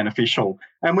mutually beneficial?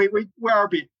 And we're a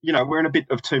bit, we're in a bit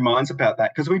of two minds about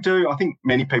that because I think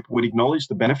many people would acknowledge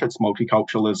the benefits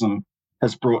multiculturalism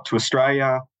has brought to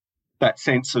Australia, that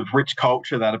sense of rich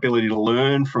culture, that ability to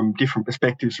learn from different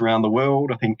perspectives around the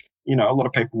world. I think, a lot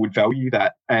of people would value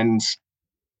that and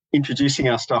introducing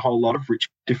us to a whole lot of rich,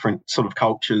 different sort of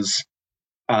cultures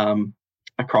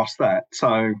across that.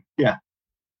 So, yeah.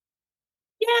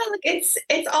 Yeah, look, it's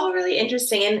all really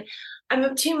interesting. And I'm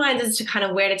of two minds as to kind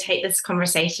of where to take this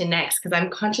conversation next because I'm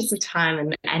conscious of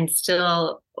time and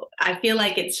still I feel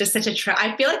like it's just such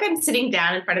I feel like I'm sitting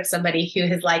down in front of somebody who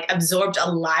has absorbed a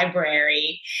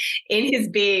library in his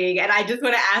being and I just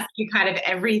want to ask you kind of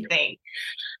everything.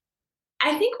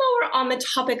 I think while we're on the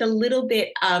topic a little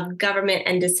bit of government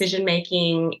and decision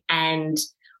making and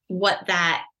what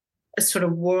that sort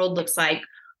of world looks like,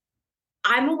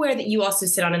 I'm aware that you also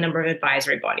sit on a number of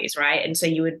advisory bodies, right? And so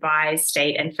you advise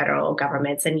state and federal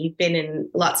governments, and you've been in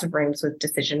lots of rooms with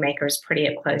decision makers pretty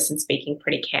up close and speaking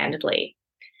pretty candidly.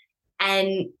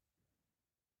 And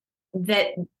that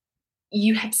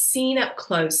you have seen up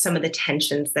close some of the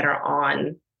tensions that are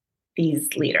on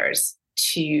these leaders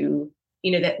to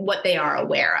that what they are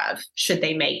aware of should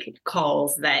they make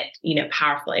calls that,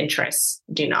 powerful interests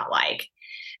do not like.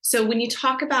 So when you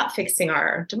talk about fixing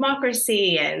our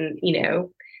democracy and,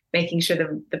 making sure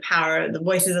the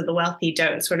voices of the wealthy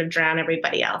don't sort of drown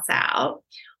everybody else out,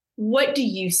 what do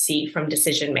you see from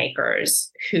decision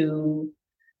makers who,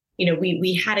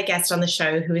 we had a guest on the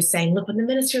show who was saying, look, when the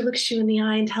minister looks you in the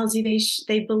eye and tells you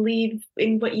they believe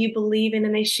in what you believe in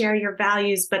and they share your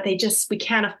values, but we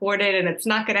can't afford it and it's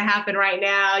not going to happen right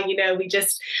now.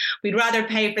 We'd rather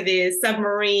pay for the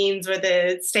submarines or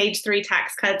the stage 3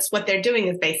 tax cuts. What they're doing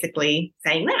is basically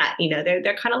saying that,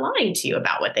 they're kind of lying to you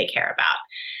about what they care about.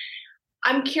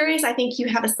 I'm curious, I think you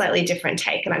have a slightly different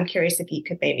take, and I'm curious if you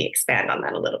could maybe expand on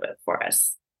that a little bit for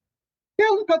us. Yeah,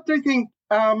 look, I do think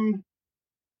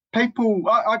people,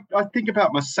 I think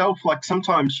about myself, like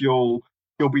sometimes you'll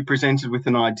be presented with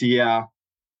an idea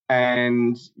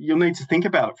and you'll need to think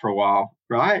about it for a while,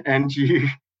 right? And you,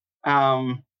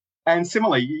 and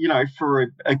similarly,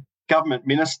 for a government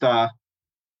minister,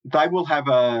 they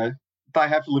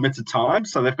have limited time,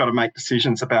 so they've got to make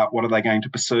decisions about what are they going to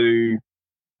pursue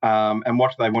and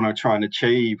what do they want to try and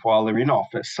achieve while they're in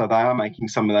office. So they are making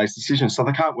some of those decisions. So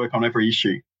they can't work on every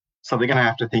issue. So they're going to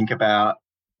have to think about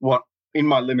what, in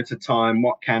my limited time,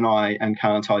 what can I and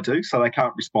can't I do? So they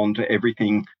can't respond to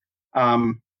everything.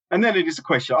 And then it is a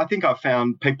question. I think I've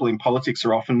found people in politics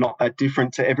are often not that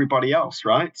different to everybody else,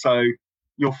 right? So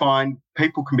you'll find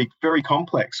people can be very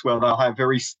complex. Well, they'll have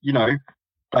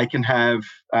they can have,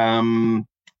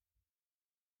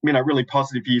 really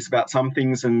positive views about some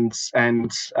things and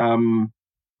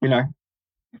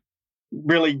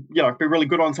really, be really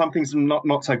good on some things and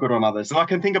not so good on others. And I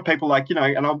can think of people like, and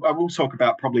I will talk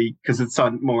about probably because it's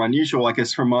more unusual, I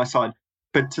guess, from my side,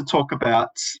 but to talk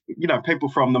about, people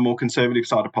from the more conservative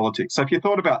side of politics. So if you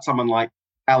thought about someone like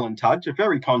Alan Tudge, a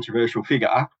very controversial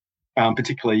figure,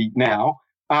 particularly now,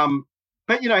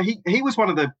 but, he was one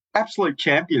of the absolute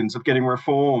champions of getting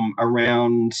reform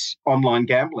around online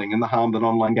gambling and the harm that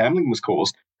online gambling was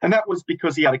caused. And that was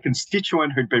because he had a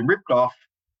constituent who'd been ripped off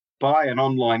by an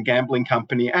online gambling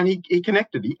company, and he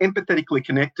empathetically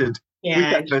connected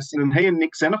with that person, and he and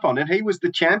Nick Xenophon, and he was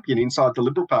the champion inside the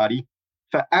Liberal Party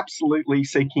for absolutely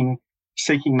seeking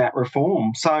that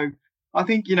reform. So I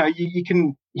think, you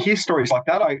can hear stories like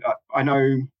that. I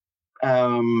know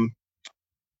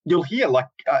you'll hear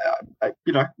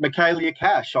Michaelia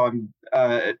Cash.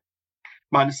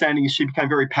 My understanding is she became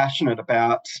very passionate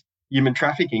about human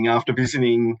trafficking after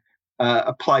visiting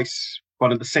a place,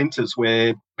 one of the centres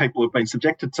where people have been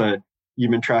subjected to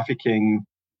human trafficking,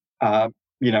 are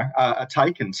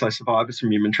taken, so survivors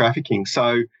from human trafficking.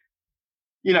 So,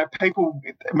 people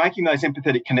making those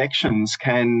empathetic connections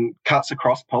cuts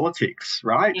across politics,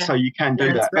 right? Yeah. So you can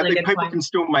do that. Really, but people can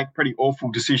still make pretty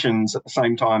awful decisions at the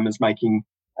same time as being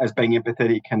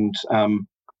empathetic and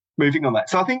moving on that.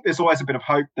 So I think there's always a bit of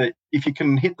hope that if you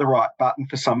can hit the right button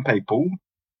for some people,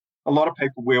 a lot of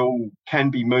people can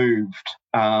be moved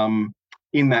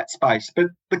in that space. But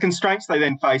the constraints they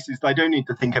then face is they do need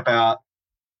to think about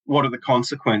what are the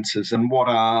consequences and what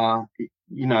are,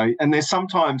 and there's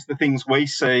sometimes the things we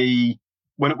see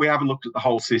when we haven't looked at the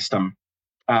whole system.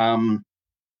 And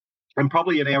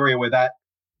probably an area where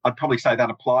I'd probably say that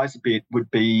applies a bit would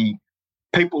be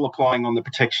people applying on the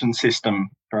protection system,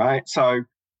 right? So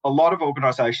a lot of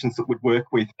organisations that would work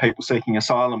with people seeking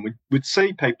asylum would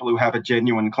see people who have a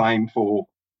genuine claim for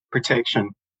protection.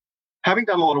 Having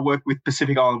done a lot of work with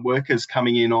Pacific Island workers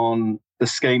coming in on the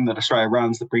scheme that Australia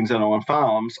runs that brings in on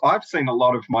farms, I've seen a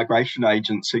lot of migration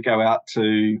agents who go out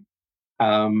to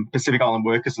Pacific Island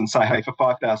workers and say, hey, for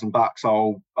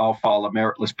 $5,000, I'll file a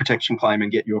meritless protection claim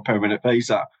and get you a permanent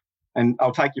visa. And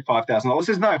I'll take your $5,000.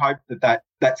 There's no hope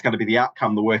that's going to be the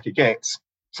outcome the worker gets.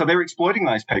 So they're exploiting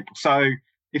those people. So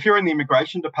if you're in the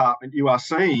immigration department, you are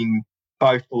seeing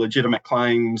both the legitimate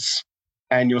claims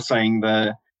and you're seeing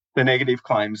the negative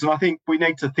claims. And I think we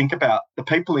need to think about the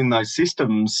people in those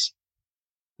systems.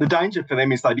 The danger for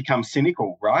them is they become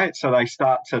cynical, right? So they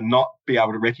start to not be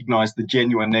able to recognise the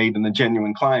genuine need and the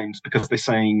genuine claims because they're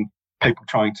seeing people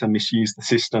trying to misuse the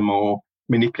system or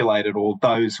manipulate it, or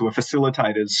those who are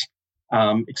facilitators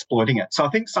exploiting it. So I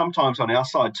think sometimes on our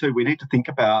side too, we need to think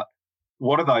about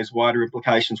what are those wider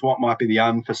implications, what might be the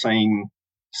unforeseen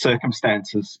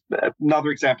circumstances. Another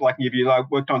example I can give you, I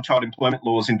worked on child employment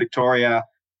laws in Victoria.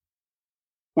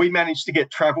 We managed to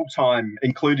get travel time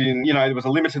included in, there was a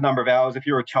limited number of hours. If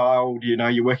you're a child,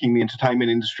 you're working in the entertainment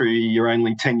industry, you're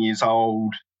only 10 years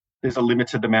old, there's a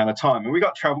limited amount of time. And we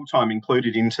got travel time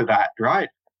included into that, right?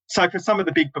 So for some of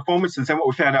the big performances, and what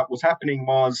we found out was happening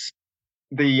was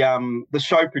the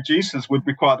show producers would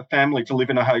require the family to live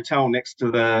in a hotel next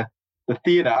to the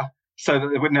theatre so that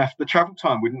they wouldn't have the travel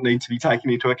time wouldn't need to be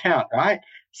taken into account, right?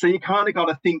 So you kind of got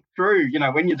to think through,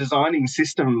 when you're designing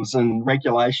systems and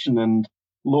regulation and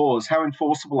laws, how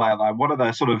enforceable are they? What are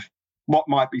the what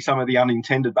might be some of the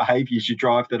unintended behaviours you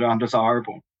drive that are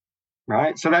undesirable,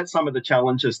 right? So that's some of the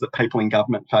challenges that people in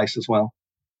government face as well.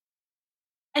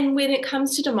 And when it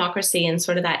comes to democracy and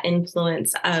sort of that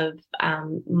influence of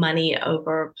money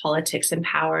over politics and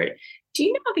power, do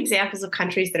you know of examples of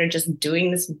countries that are just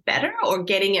doing this better or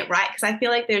getting it right? Because I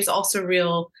feel like there's also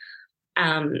real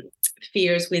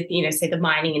fears with, say, the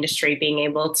mining industry being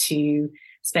able to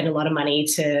spend a lot of money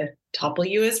to topple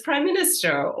you as prime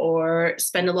minister or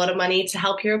spend a lot of money to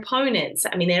help your opponents.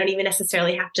 I mean, they don't even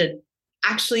necessarily have to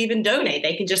actually even donate.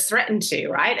 They can just threaten to,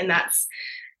 right? And that's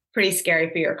pretty scary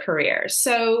for your career.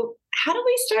 So how do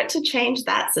we start to change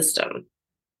that system?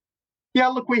 Yeah,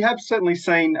 look, we have certainly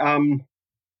seen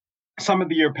some of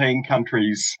the European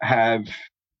countries have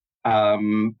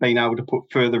been able to put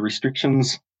further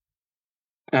restrictions.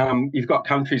 You've got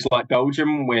countries like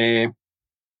Belgium where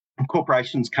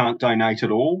corporations can't donate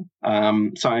at all.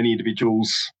 So only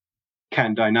individuals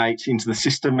can donate into the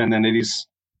system, and then it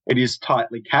is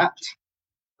tightly capped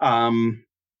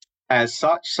as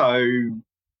such. So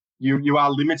you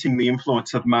are limiting the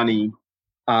influence of money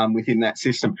within that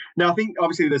system. Now, I think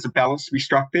obviously there's a balance to be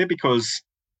struck there because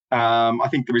I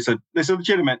think there's a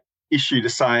legitimate issue to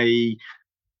say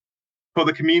for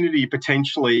the community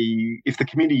potentially, if the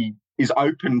community is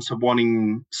open to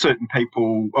wanting certain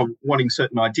people or wanting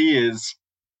certain ideas,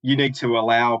 you need to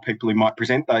allow people who might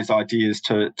present those ideas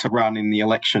to run in the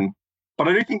election. But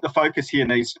I do think the focus here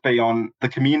needs to be on the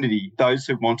community, those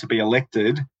who want to be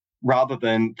elected, rather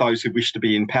than those who wish to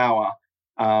be in power.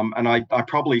 And I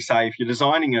probably say if you're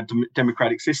designing a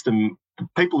democratic system, the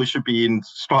people who should be in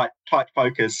tight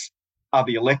focus are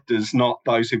the electors, not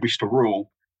those who wish to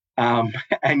rule.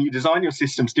 And you design your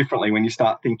systems differently when you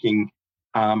start thinking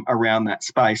around that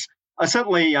space.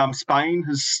 Certainly, Spain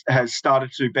has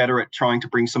started to do better at trying to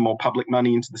bring some more public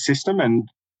money into the system. And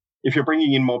if you're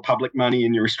bringing in more public money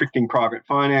and you're restricting private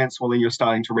finance, well, then you're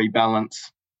starting to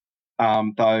rebalance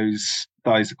those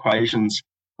equations.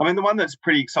 I mean, the one that's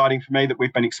pretty exciting for me that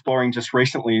we've been exploring just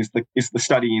recently is the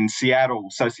study in Seattle.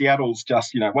 So Seattle's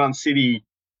just one city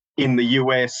in the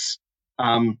US.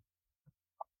 And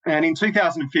in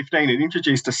 2015, it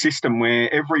introduced a system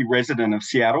where every resident of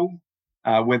Seattle,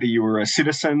 whether you were a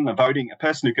citizen, a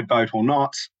person who could vote or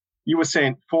not, you were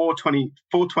sent four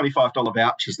 $25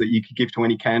 vouchers that you could give to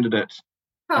any candidate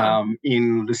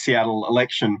in the Seattle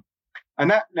election. And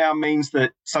that now means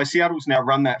that, so Seattle's now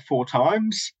run that 4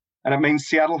 times, and it means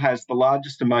Seattle has the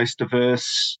largest and most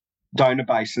diverse donor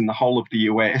base in the whole of the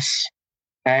US,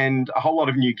 and a whole lot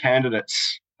of new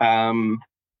candidates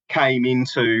came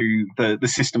into the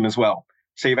system as well.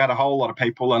 So you've had a whole lot of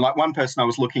people, and like one person I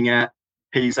was looking at,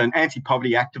 he's an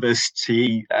anti-poverty activist,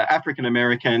 he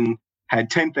African-American, had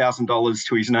 $10,000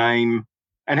 to his name,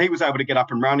 and he was able to get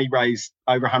up and run. He raised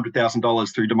over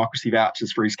 $100,000 through democracy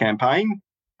vouchers for his campaign.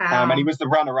 Wow. And he was the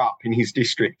runner-up in his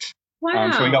district.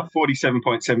 Wow. So he got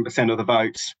 47.7% of the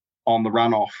votes on the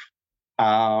runoff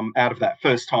out of that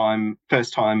first-time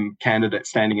candidate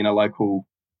standing in a local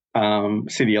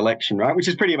city election, right? Which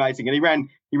is pretty amazing. And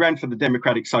he ran for the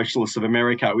Democratic Socialists of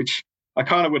America, which I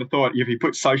kind of would have thought if you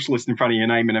put socialist in front of your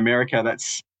name in America,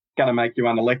 that's going to make you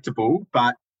unelectable.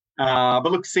 But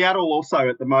look, Seattle also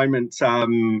at the moment,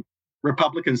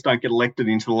 Republicans don't get elected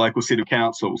into the local city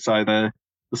council. So the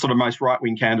sort of most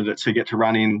right-wing candidates who get to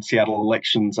run in Seattle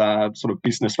elections are sort of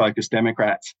business-focused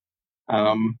Democrats.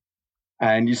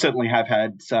 And you certainly have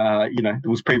had, there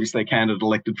was previously a candidate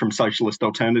elected from Socialist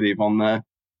Alternative on the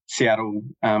Seattle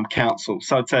council.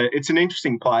 So it's an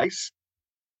interesting place.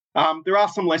 There are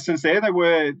some lessons there.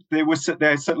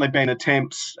 There's certainly been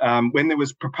attempts when there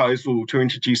was proposal to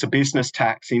introduce a business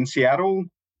tax in Seattle,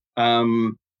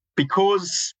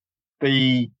 because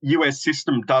the US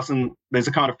system there's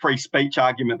a kind of free speech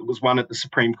argument that was won at the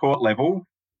Supreme Court level.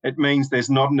 It means there's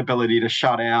not an ability to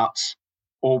shut out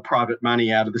all private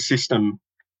money out of the system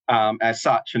as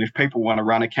such. And if people want to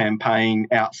run a campaign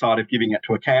outside of giving it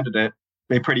to a candidate,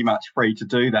 they're pretty much free to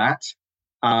do that.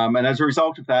 And as a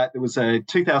result of that, there was a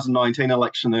 2019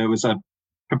 election, there was a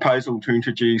proposal to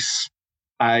introduce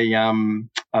a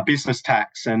business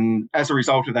tax. And as a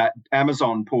result of that,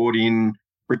 Amazon poured in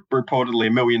reportedly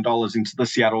 $1 million into the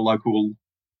Seattle local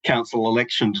council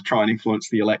election to try and influence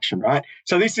the election, right?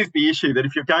 So this is the issue, that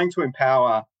if you're going to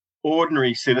empower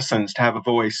ordinary citizens to have a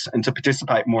voice and to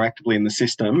participate more actively in the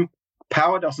system,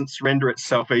 power doesn't surrender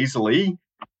itself easily.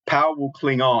 Power will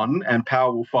cling on and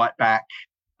power will fight back.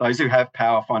 Those who have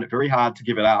power find it very hard to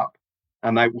give it up,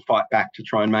 and they will fight back to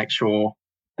try and make sure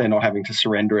they're not having to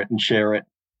surrender it and share it.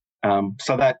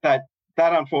 So that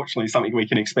unfortunately is something we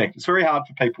can expect. It's very hard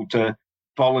for people to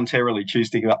voluntarily choose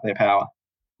to give up their power.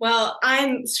 Well,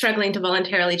 I'm struggling to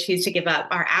voluntarily choose to give up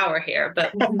our hour here,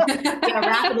 but we are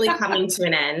rapidly coming to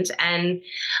an end. And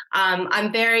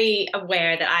I'm very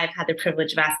aware that I've had the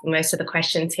privilege of asking most of the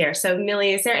questions here. So,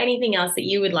 Millie, is there anything else that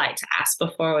you would like to ask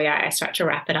before I start to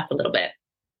wrap it up a little bit?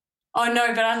 Oh, no,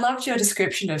 but I loved your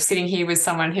description of sitting here with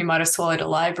someone who might have swallowed a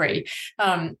library,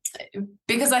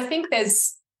 because I think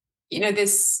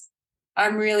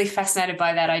I'm really fascinated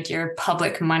by that idea of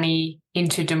public money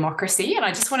into democracy. And I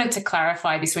just wanted to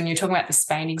clarify this when you're talking about the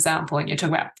Spain example and you're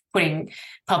talking about putting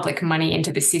public money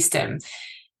into the system,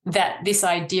 that this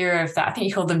idea of that, I think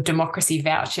you call them democracy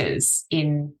vouchers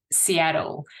in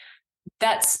Seattle,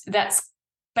 that's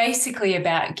basically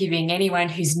about giving anyone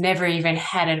who's never even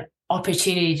had an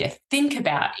opportunity to think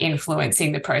about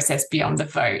influencing the process beyond the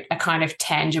vote a kind of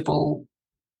tangible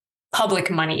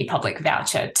public money, public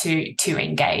voucher to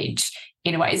engage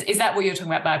in a way. Is that what you're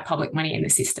talking about by public money in the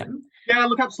system? Yeah,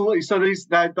 look, absolutely. So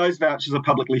those vouchers are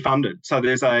publicly funded. So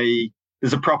there's a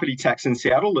property tax in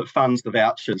Seattle that funds the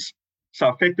vouchers. So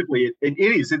effectively,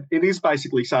 it is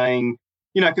basically saying,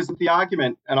 because the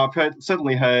argument, and I've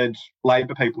certainly heard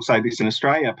Labor people say this in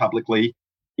Australia publicly,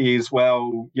 is,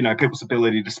 well, people's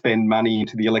ability to spend money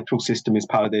into the electoral system is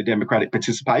part of their democratic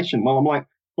participation. Well, I'm like,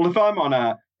 well, if I'm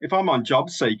on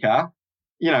JobSeeker,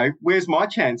 where's my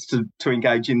chance to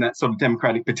engage in that sort of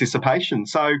democratic participation?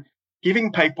 So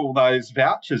giving people those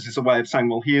vouchers is a way of saying,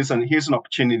 well, here's an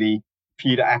opportunity for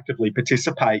you to actively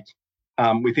participate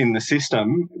within the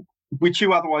system, which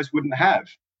you otherwise wouldn't have.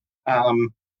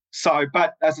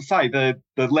 But as I say, the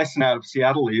lesson out of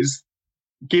Seattle is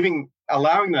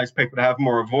allowing those people to have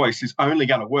more of a voice is only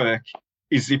going to work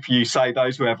is if you say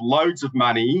those who have loads of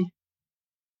money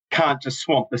can't just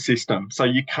swamp the system. So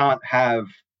you can't have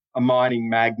a mining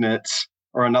magnate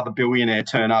or another billionaire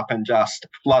turn up and just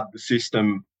flood the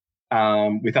system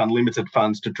with unlimited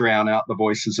funds to drown out the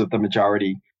voices of the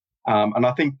majority. And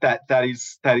I think that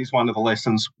is one of the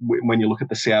lessons when you look at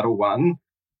the Seattle one.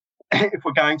 If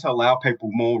we're going to allow people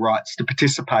more rights to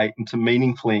participate and to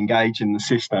meaningfully engage in the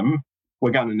system, we're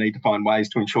going to need to find ways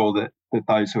to ensure that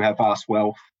those who have vast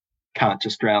wealth can't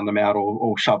just drown them out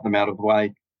or shove them out of the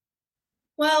way.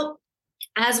 Well,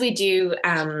 as we do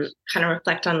kind of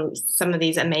reflect on some of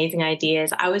these amazing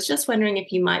ideas, I was just wondering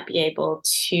if you might be able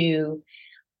to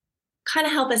kind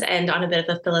of help us end on a bit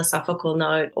of a philosophical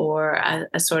note or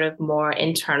a sort of more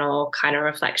internal kind of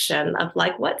reflection of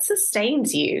like what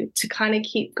sustains you to kind of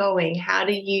keep going. How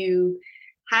do you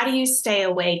stay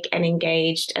awake and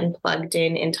engaged and plugged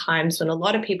in times when a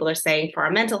lot of people are saying for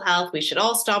our mental health, we should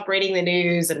all stop reading the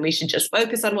news and we should just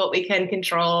focus on what we can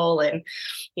control and,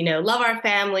 love our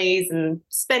families and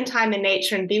spend time in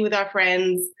nature and be with our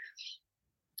friends.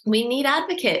 We need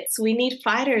advocates. We need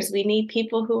fighters. We need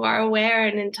people who are aware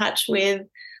and in touch with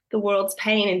the world's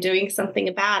pain and doing something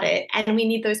about it. And we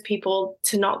need those people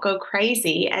to not go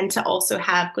crazy and to also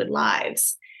have good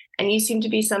lives. And you seem to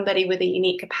be somebody with a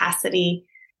unique capacity,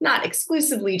 not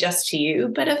exclusively just to you,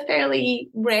 but a fairly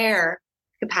rare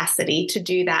capacity to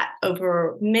do that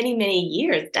over many, many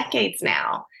years, decades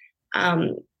now.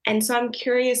 And so I'm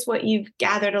curious what you've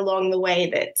gathered along the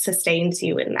way that sustains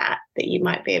you in that you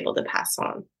might be able to pass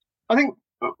on. I think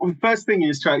the first thing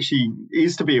is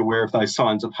to be aware of those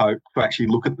signs of hope, to actually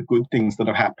look at the good things that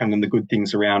have happened and the good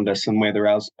things around us and where there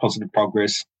is positive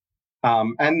progress,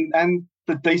 and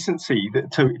the decency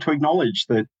to acknowledge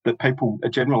that people are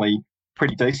generally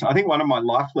pretty decent. I think one of my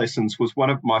life lessons was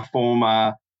one of my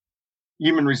former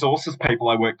human resources people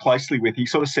I work closely with. He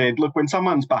sort of said, look, when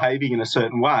someone's behaving in a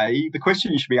certain way, the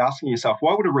question you should be asking yourself,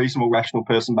 why would a reasonable, rational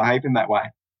person behave in that way?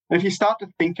 And if you start to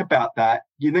think about that,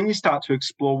 then you start to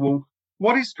explore, well,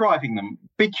 what is driving them?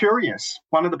 Be curious.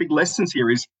 One of the big lessons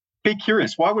here is be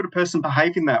curious. Why would a person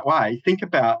behave in that way? Think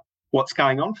about what's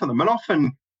going on for them. And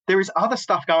often there is other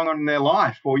stuff going on in their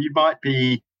life, or you might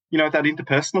be, at that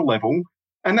interpersonal level.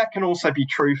 And that can also be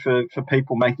true for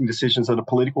people making decisions at a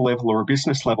political level or a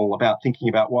business level about thinking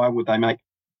about why would they make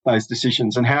those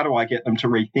decisions and how do I get them to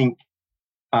rethink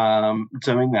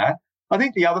doing that. I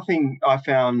think the other thing I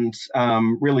found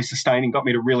really sustaining, got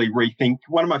me to really rethink.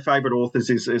 One of my favourite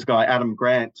authors is a guy, Adam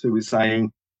Grant, who is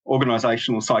an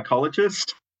organisational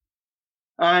psychologist.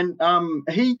 And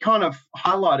he kind of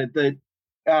highlighted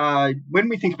that when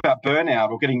we think about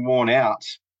burnout or getting worn out,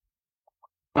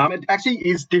 it actually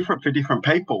is different for different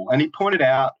people. And he pointed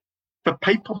out for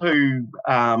people who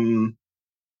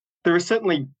there is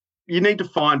certainly, you need to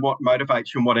find what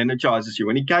motivates you and what energizes you.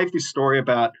 And he gave this story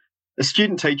about a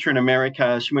student teacher in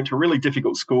America. She went to a really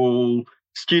difficult school.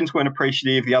 students weren't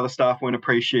appreciative, the other staff weren't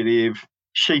appreciative.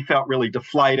 She felt really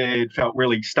deflated,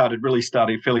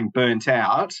 started feeling burnt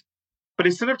out. But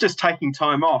instead of just taking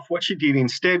time off, what she did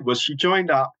instead was she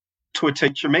joined up to a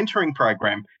teacher mentoring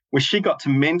program where she got to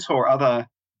mentor other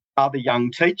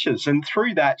young teachers. And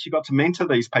through that, she got to mentor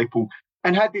these people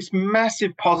and had this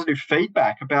massive positive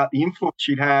feedback about the influence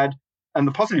she'd had and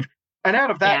the positive. And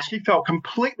out of that, she felt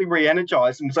completely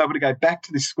re-energized and was able to go back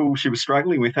to this school she was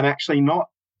struggling with and actually not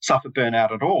suffer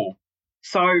burnout at all.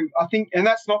 So I think, and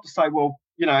that's not to say, well,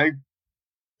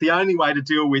 the only way to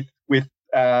deal with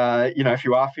if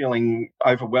you are feeling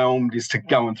overwhelmed is to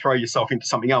go and throw yourself into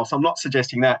something else. I'm not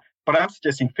suggesting that, but I'm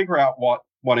suggesting figure out what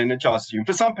energizes you. And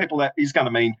for some people, that is going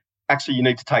to mean actually you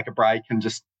need to take a break and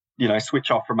just, switch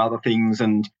off from other things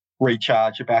and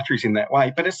recharge your batteries in that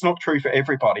way. But it's not true for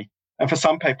everybody. And for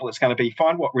some people, it's going to be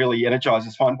find what really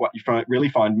energizes, find what you really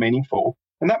find meaningful.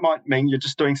 And that might mean you're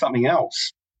just doing something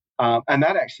else. And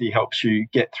that actually helps you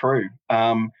get through.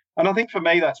 And I think for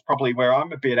me, that's probably where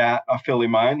I'm a bit at, I feel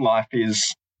in my own life,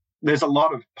 is there's a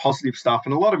lot of positive stuff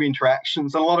and a lot of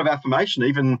interactions and a lot of affirmation.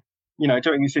 Even,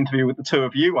 doing this interview with the two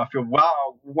of you, I feel,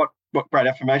 wow, what great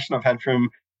affirmation I've had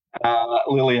from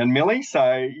Lily and Millie.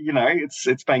 So,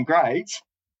 it's been great.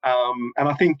 And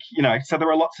I think, so there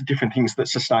are lots of different things that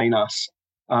sustain us.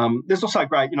 There's also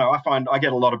great, I find I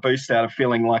get a lot of boost out of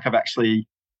feeling like I've actually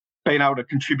been able to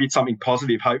contribute something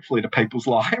positive, hopefully, to people's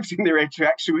lives in their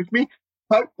interaction with me.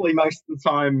 Hopefully, most of the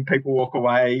time, people walk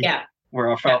away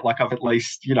where I felt like I've at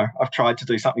least, I've tried to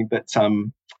do something that's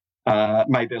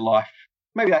made their life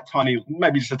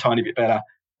maybe just a tiny bit better.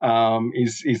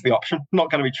 Is the option.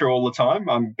 Not going to be true all the time.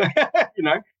 I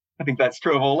think that's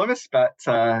true of all of us, but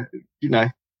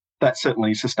that's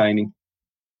certainly sustaining.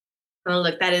 Oh,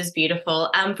 look, that is beautiful.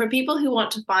 For people who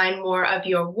want to find more of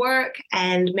your work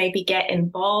and maybe get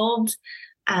involved,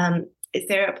 is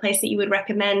there a place that you would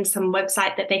recommend, some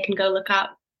website that they can go look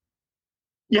up?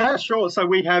 Yeah, sure. So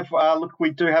we have,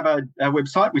 we do have a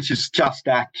website, which is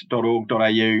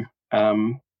justact.org.au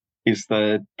is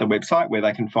the website where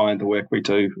they can find the work we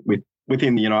do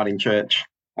within the Uniting Church.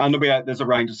 And there's a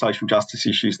range of social justice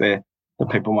issues there that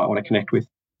people might want to connect with.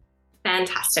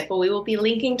 Fantastic. Well, we will be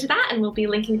linking to that, and we'll be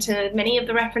linking to many of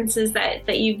the references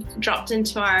that you've dropped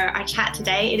into our chat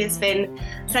today. It has been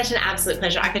such an absolute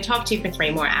pleasure. I could talk to you for 3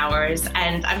 more hours,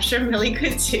 and I'm sure Millie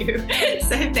could too.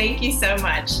 So thank you so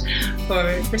much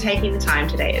for taking the time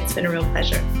today. It's been a real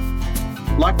pleasure.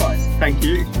 Likewise. Thank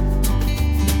you.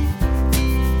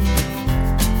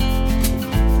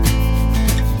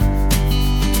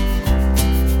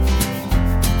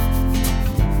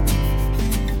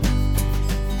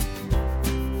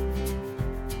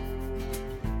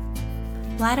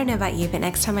 Well, I don't know about you, but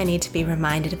next time I need to be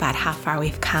reminded about how far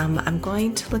we've come, I'm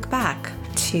going to look back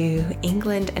to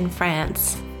England and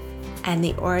France and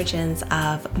the origins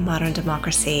of modern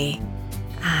democracy,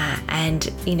 and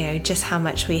just how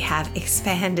much we have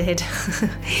expanded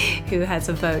who has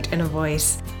a vote and a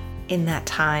voice in that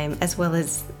time, as well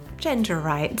as gender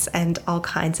rights and all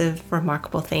kinds of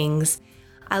remarkable things.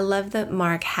 I love that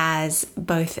Mark has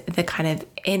both the kind of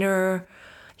inner,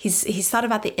 he's thought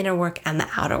about the inner work and the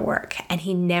outer work, and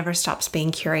he never stops being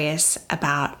curious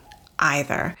about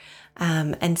either.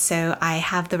 And so I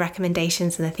have the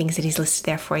recommendations and the things that he's listed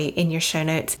there for you in your show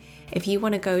notes. If you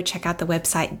want to go check out the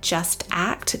website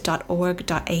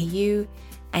justact.org.au,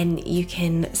 and you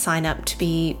can sign up to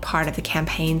be part of the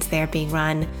campaigns there being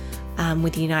run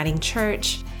with the Uniting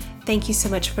Church. Thank you so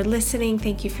much for listening.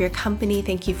 Thank you for your company.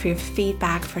 Thank you for your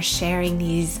feedback, for sharing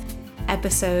these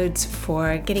episodes,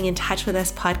 for getting in touch with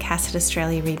us,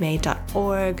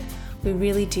 podcast@australiaremade.org. We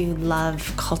really do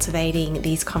love cultivating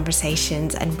these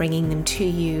conversations and bringing them to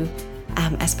you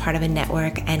as part of a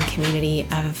network and community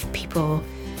of people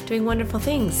doing wonderful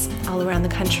things all around the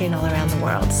country and all around the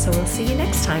world. So we'll see you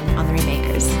next time on The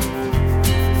Remakers.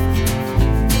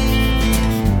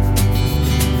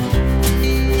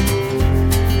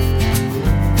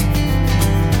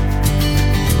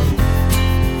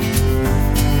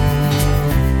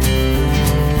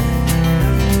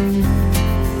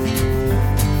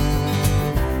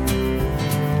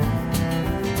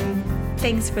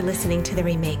 Thanks for listening to The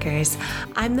Remakers.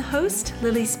 I'm the host,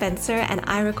 Lily Spencer, and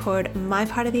I record my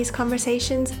part of these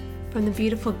conversations from the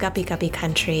beautiful Gubbi Gubbi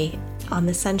country on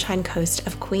the Sunshine Coast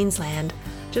of Queensland.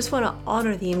 Just want to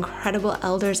honor the incredible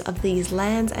elders of these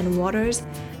lands and waters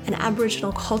and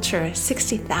Aboriginal culture.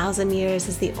 60,000 years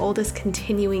is the oldest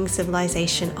continuing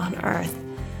civilization on Earth.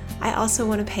 I also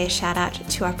want to pay a shout out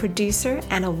to our producer,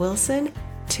 Anna Wilson,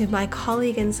 to my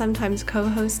colleague and sometimes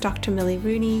co-host, Dr. Millie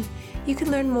Rooney. You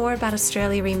can learn more about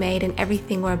Australia Remade and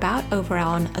everything we're about over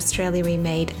on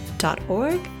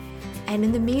australiaremade.org. And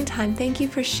in the meantime, thank you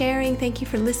for sharing. Thank you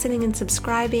for listening and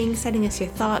subscribing, sending us your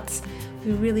thoughts.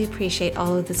 We really appreciate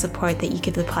all of the support that you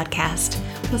give the podcast.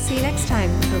 We'll see you next time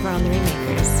over on The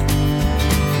Remakers.